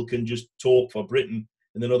 Some people can just talk for Britain,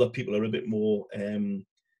 and then other people are a bit more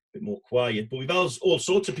quiet. But we've had all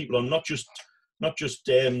sorts of people on, not just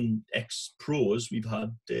ex-pros. We've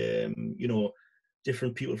had you know,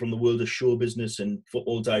 different people from the world of show business and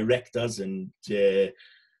football directors, and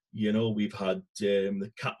you know, we've had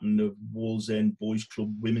the captain of Wallsend Boys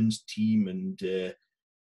Club women's team, and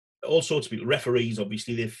all sorts of people. Referees,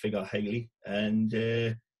 obviously, they figure highly,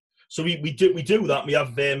 and so we do that. We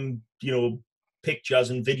have you know, pictures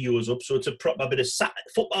and videos up, so it's a proper bit of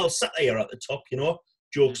football satire at the top. You know,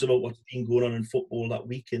 jokes about what's been going on in football that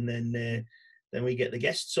week, and then we get the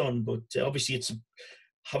guests on. But obviously, it's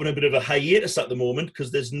having a bit of a hiatus at the moment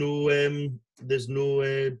because there's no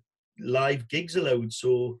live gigs allowed.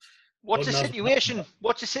 So what's the situation?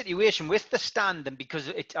 What's the situation with the stand? And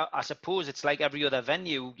because I suppose it's like every other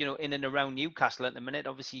venue, you know, in and around Newcastle at the minute.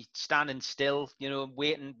 Obviously, standing still, you know,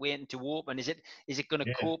 waiting to open. Is it going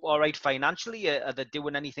to cope all right financially? Are they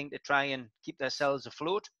doing anything to try and keep themselves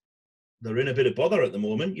afloat? They're in a bit of bother at the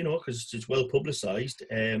moment, you know, because it's well publicised.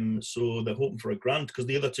 So they're hoping for a grant, because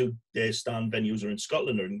the other two stand venues are in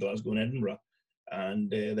Scotland, or in Glasgow and Edinburgh, and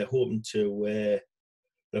they're hoping to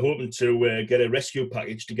get a rescue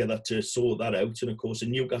package together to sort that out. And of course,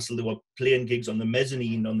 in Newcastle, they were playing gigs on the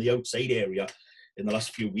mezzanine on the outside area in the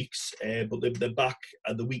last few weeks, but they're back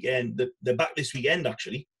at the weekend. They're back this weekend,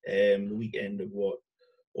 actually. The weekend of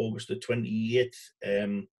August the 28th.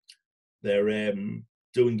 They're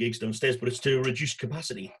doing gigs downstairs, but it's to reduce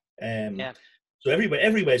capacity. So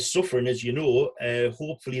everywhere's suffering, as you know.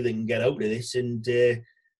 Hopefully they can get out of this and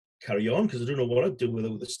carry on, because I don't know what I'd do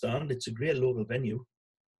without the stand. It's a great local venue.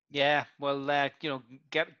 Yeah, well, you know,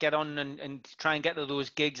 get on and try and get to those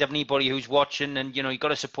gigs. Anybody who's watching, and you know, you've got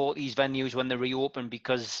to support these venues when they reopen,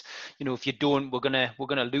 because you know, if you don't, we're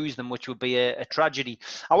gonna lose them, which would be a tragedy.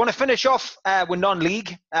 I want to finish off with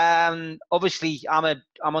non-league. Obviously,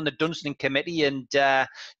 I'm on the Dunstan committee, and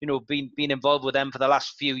you know, been involved with them for the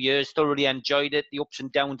last few years. Thoroughly enjoyed it, the ups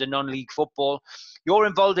and downs of non-league football. You're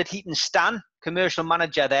involved at Heaton Stan, commercial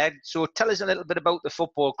manager there. So tell us a little bit about the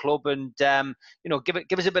football club, and you know, give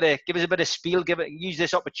us a bit of spiel. Use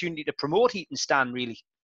this opportunity to promote Heaton Stan, really.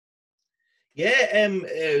 Yeah,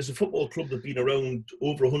 it's a football club that's been around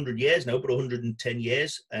over 100 years now, but 110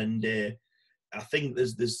 years, and I think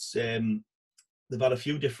they've had a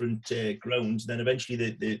few different grounds. Then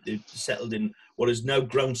eventually they settled in what is now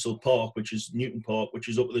Groundsel Park, which is Newton Park, which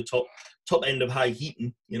is up at the top end of High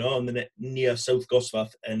Heaton, you know, on the near South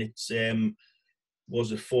Gosforth, and it's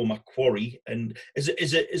was a former quarry. And as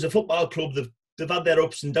a football club, they've had their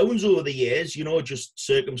ups and downs over the years, you know, just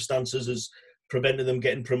circumstances has prevented them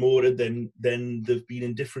getting promoted. Then they've been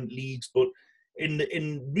in different leagues, but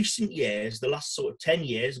in recent years, the last sort of 10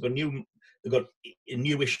 years, they've got a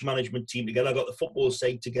newish management team together, got the football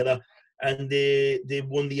side together, and they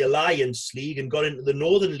won the Alliance League and got into the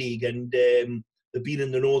Northern League, and they've been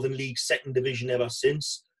in the Northern League second division ever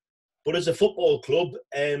since. But as a football club,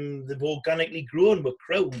 they've organically grown with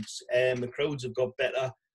crowds. The crowds have got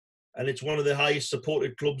better, and it's one of the highest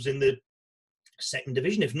supported clubs in the second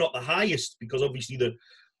division, if not the highest, because obviously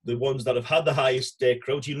the ones that have had the highest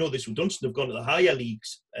crowds, you know, this with Dunstan, have gone to the higher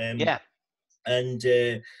leagues. And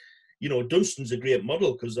you know, Dunstan's a great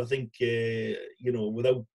model, because I think, you know,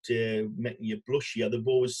 without making you blush here, they've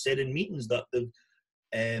always said in meetings that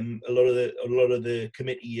a lot of the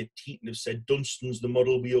committee at Heaton have said Dunstan's the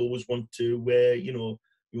model we always want to, you know,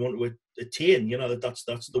 we want to attain. You know, that's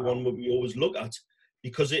the one that we always look at,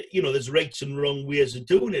 because it, you know, there's rights and wrong ways of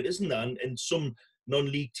doing it, isn't there? And some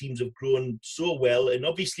non-league teams have grown so well, and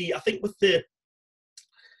obviously, I think with the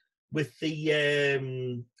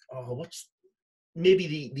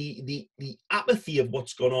maybe the apathy of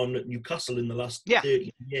what's gone on at Newcastle in the last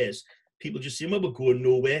 30 years, people just say, well, we're going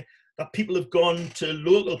nowhere. That people have gone to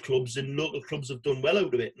local clubs, and local clubs have done well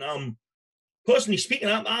out of it. Now, personally speaking,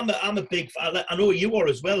 I'm a big fan. I know you are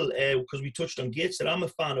as well, because we touched on Gateshead. I'm a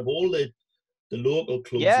fan of all the local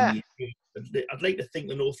clubs. Yeah. In the area. I'd like to think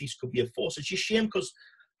the North East could be a force. It's just a shame, because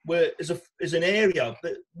we're as an area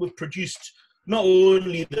that we've produced not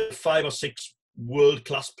only the 5 or 6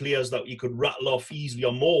 world-class players that you could rattle off easily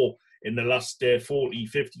or more in the last 40,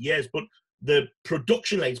 50 years, but the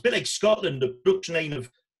production line, it's a bit like Scotland, the production line of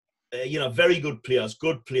you know, very good players,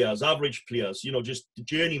 average players, you know, just the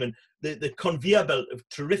journeyman, the conveyor belt of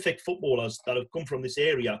terrific footballers that have come from this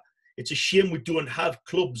area. It's a shame we don't have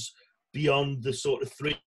clubs beyond the sort of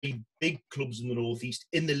 3 big clubs in the North East.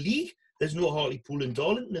 In the league, there's no Hartlepool and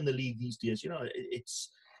Darlington in the league these days. You know, it's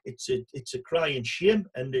a crying shame,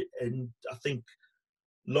 and I think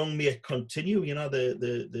long may it continue. You know,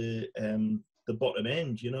 the the bottom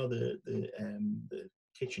end, you know, the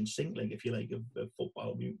kitchen sink, like, if you like, of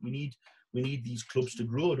football. We need these clubs to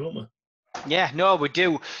grow, don't we? Yeah, no, we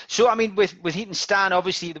do. So, I mean, with Heaton Stan,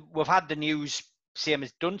 obviously, we've had the news, same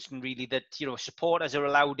as Dunstan, really, that, you know, supporters are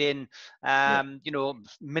allowed in, you know,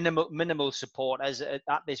 minimal supporters at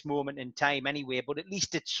this moment in time anyway, but at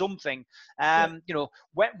least it's something. You know,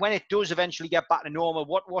 when it does eventually get back to normal,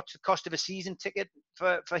 what's the cost of a season ticket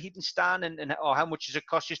for Heaton Stan, and or how much does it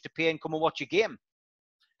cost just to pay and come and watch a game?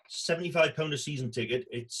 £75 a season ticket.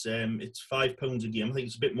 It's £5 a game. I think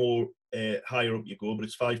it's a bit more higher up you go, but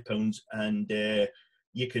it's £5, and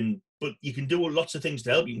you can do lots of things to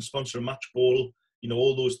help. You can sponsor a match ball, you know,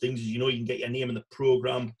 all those things. You know, you can get your name in the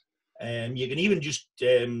programme. You can even just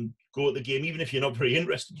go to the game, even if you're not very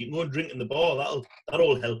interested. You can go and drink in the bar. That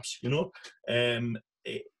all helps, you know.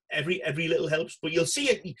 Every little helps. But you'll see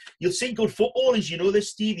it. You'll see good football, as you know this,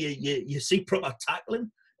 Steve. You see proper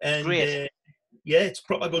tackling, and Great. yeah, it's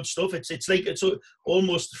proper good stuff. It's like it's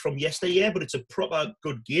almost from yesteryear, but it's a proper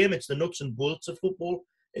good game. It's the nuts and bolts of football.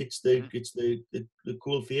 It's the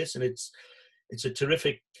cool face, and it's a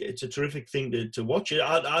terrific thing to watch.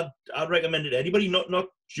 I'd recommend it to anybody, not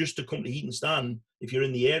just to come to Heaton Stan. If you're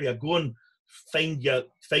in the area, go and find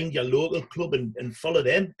your local club and follow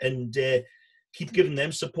them, and keep giving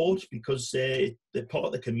them support, because they're part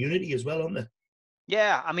of the community as well, aren't they?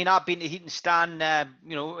 Yeah, I mean, I've been to Heaton Stan,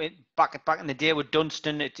 you know, back in the day with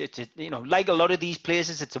Dunstan. It's you know, like a lot of these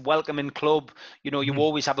places, it's a welcoming club. You know, you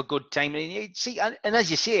always have a good time. And you see, and as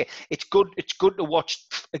you say, it's good to watch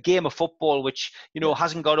a game of football which, you know,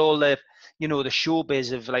 hasn't got all the, you know, the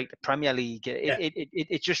showbiz of like the Premier League.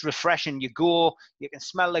 It's just refreshing. You go, you can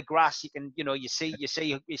smell the grass. You can, you know, you see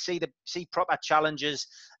proper challenges.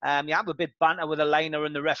 You have a bit banter with the liner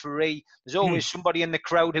and the referee. There's always somebody in the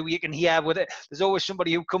crowd who you can hear with it. There's always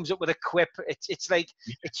somebody who comes up with a quip. It's like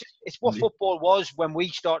it's what football was when we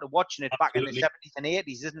started watching it back in the 70s and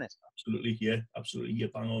 80s, isn't it? Absolutely, yeah, absolutely. You're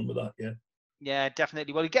bang on with that, yeah. Yeah,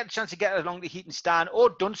 definitely. Well, you get a chance to get along to Heaton Stan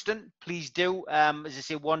or Dunstan, please do. As I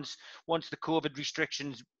say, once the COVID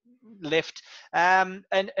restrictions lift, and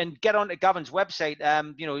get on to Gavin's website.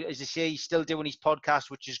 You know, as I say, he's still doing his podcast,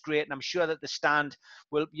 which is great, and I'm sure that the Stand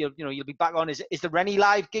will, you'll be back on. Is there any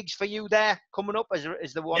live gigs for you there coming up?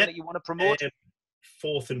 Is the one that you want to promote?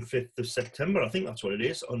 4th and 5th of September, I think that's what it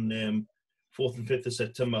is. On 4th and 5th of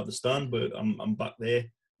September at the Stand, but I'm back there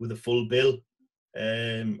with a full bill.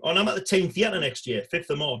 And I'm at the Team Theatre next year, 5th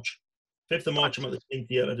of March. 5th of March, I'm at the Team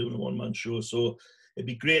Theatre doing a one-man show. So it'd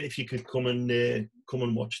be great if you could come and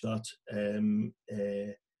watch that.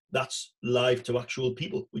 That's Live to Actual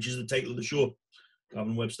People, which is the title of the show.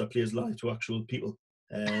 Gavin Webster plays live to actual people.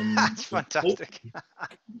 That's fantastic.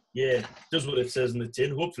 Yeah, does what it says in the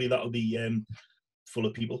tin. Hopefully that'll be full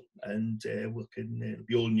of people, and we can it'll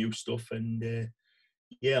be all new stuff. And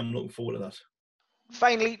yeah, I'm looking forward to that.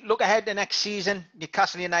 Finally, look ahead to next season.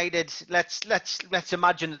 Newcastle United. Let's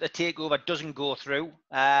imagine that the takeover doesn't go through.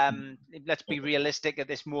 Let's be realistic at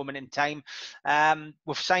this moment in time.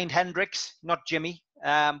 We've signed Hendricks, not Jimmy.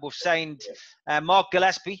 We've signed Mark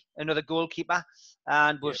Gillespie, another goalkeeper,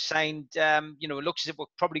 and we've signed. You know, it looks as if we're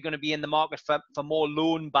probably going to be in the market for more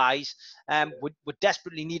loan buys. We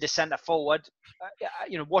desperately need a centre forward.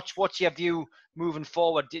 You know, what's your view moving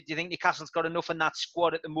forward? Do you think Newcastle's got enough in that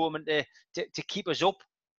squad at the moment to keep us up?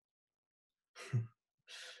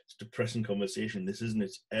 It's a depressing conversation, this, isn't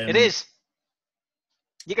it? It is.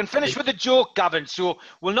 You can finish with a joke, Gavin. So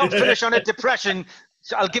we'll not finish on a depression.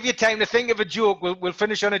 So I'll give you time to think of a joke. We'll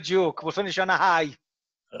finish on a joke. We'll finish on a high.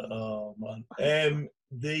 Oh man.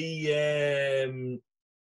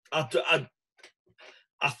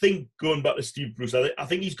 I think, going back to Steve Bruce, I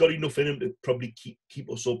think he's got enough in him to probably keep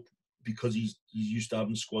us up, because he's used to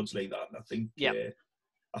having squads like that. And I think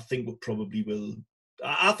I think we probably will.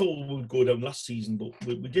 I thought we would go down last season, but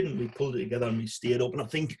we didn't. We pulled it together and we stayed up. And I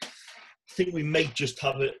think we might just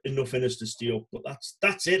have enough in us to stay up. But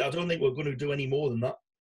that's it. I don't think we're going to do any more than that.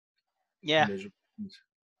 Yeah,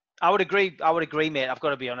 I would agree. Mate. I've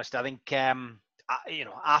got to be honest. I think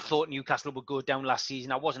I thought Newcastle would go down last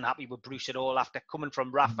season. I wasn't happy with Bruce at all after coming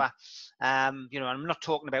from Rafa. You know, I'm not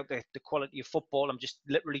talking about the quality of football. I'm just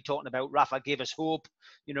literally talking about Rafa gave us hope.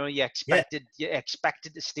 You know, you expected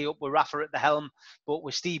to stay up with Rafa at the helm, but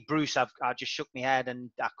with Steve Bruce, I just shook my head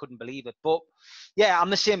and I couldn't believe it. But yeah,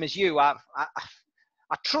 I'm the same as you. I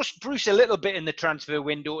trust Bruce a little bit in the transfer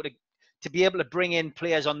window to be able to bring in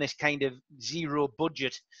players on this kind of zero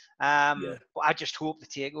budget. But I just hope the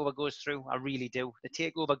takeover goes through. I really do. The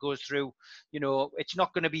takeover goes through. You know, it's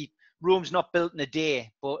not going to be Rome's not built in a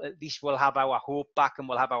day, but at least we'll have our hope back and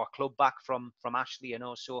we'll have our club back from Ashley, you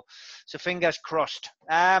know. So fingers crossed.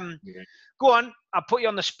 Go on, I'll put you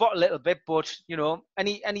on the spot a little bit, but you know,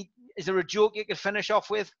 any is there a joke you could finish off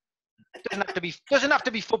with? Doesn't have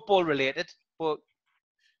to be football related, but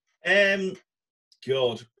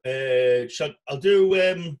God, I'll do.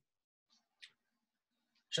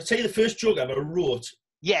 Shall I tell you the first joke I ever wrote?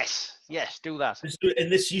 Yes, do that.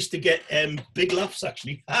 And this used to get big laughs,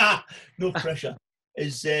 actually. No pressure. I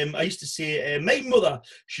used to say, my mother,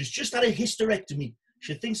 she's just had a hysterectomy.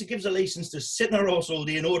 She thinks it gives her license to sit in her house all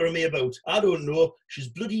day and order me about. I don't know. She's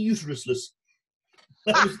bloody uterusless.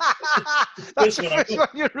 That's the first one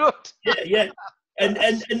you wrote. Yeah. And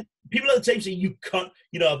people at the time say, you can't,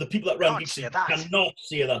 you know, the people that ran gigs say, you cannot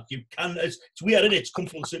say that. You can. It's weird, isn't it? It's come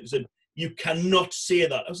full circle. You cannot say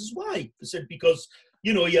that. I was like, why? They said, because,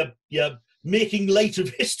 you know, you're making light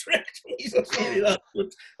of hysterectomies or something like that. But,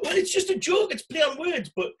 well, it's just a joke. It's play on words,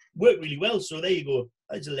 but worked really well. So there you go.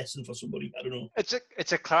 That's a lesson for somebody. I don't know.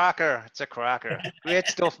 It's a cracker. It's a cracker. Great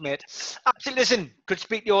stuff, mate. Absolutely. Listen, could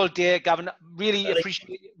speak to you all day, Gavin. Really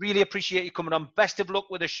appreciate you coming on. Best of luck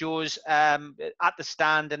with the shows at the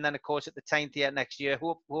stand, and then of course at the Tyne Theatre next year.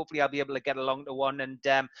 Hopefully I'll be able to get along to one. And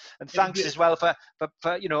thanks as well for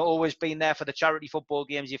you know, always being there for the charity football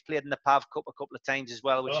games. You've played in the PAV Cup a couple of times as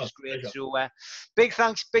well, which is great. Pleasure. So big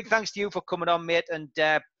thanks to you for coming on, mate, and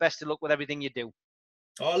best of luck with everything you do.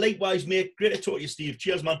 Oh, likewise, mate. Great to talk to you, Steve.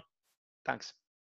 Cheers, man. Thanks.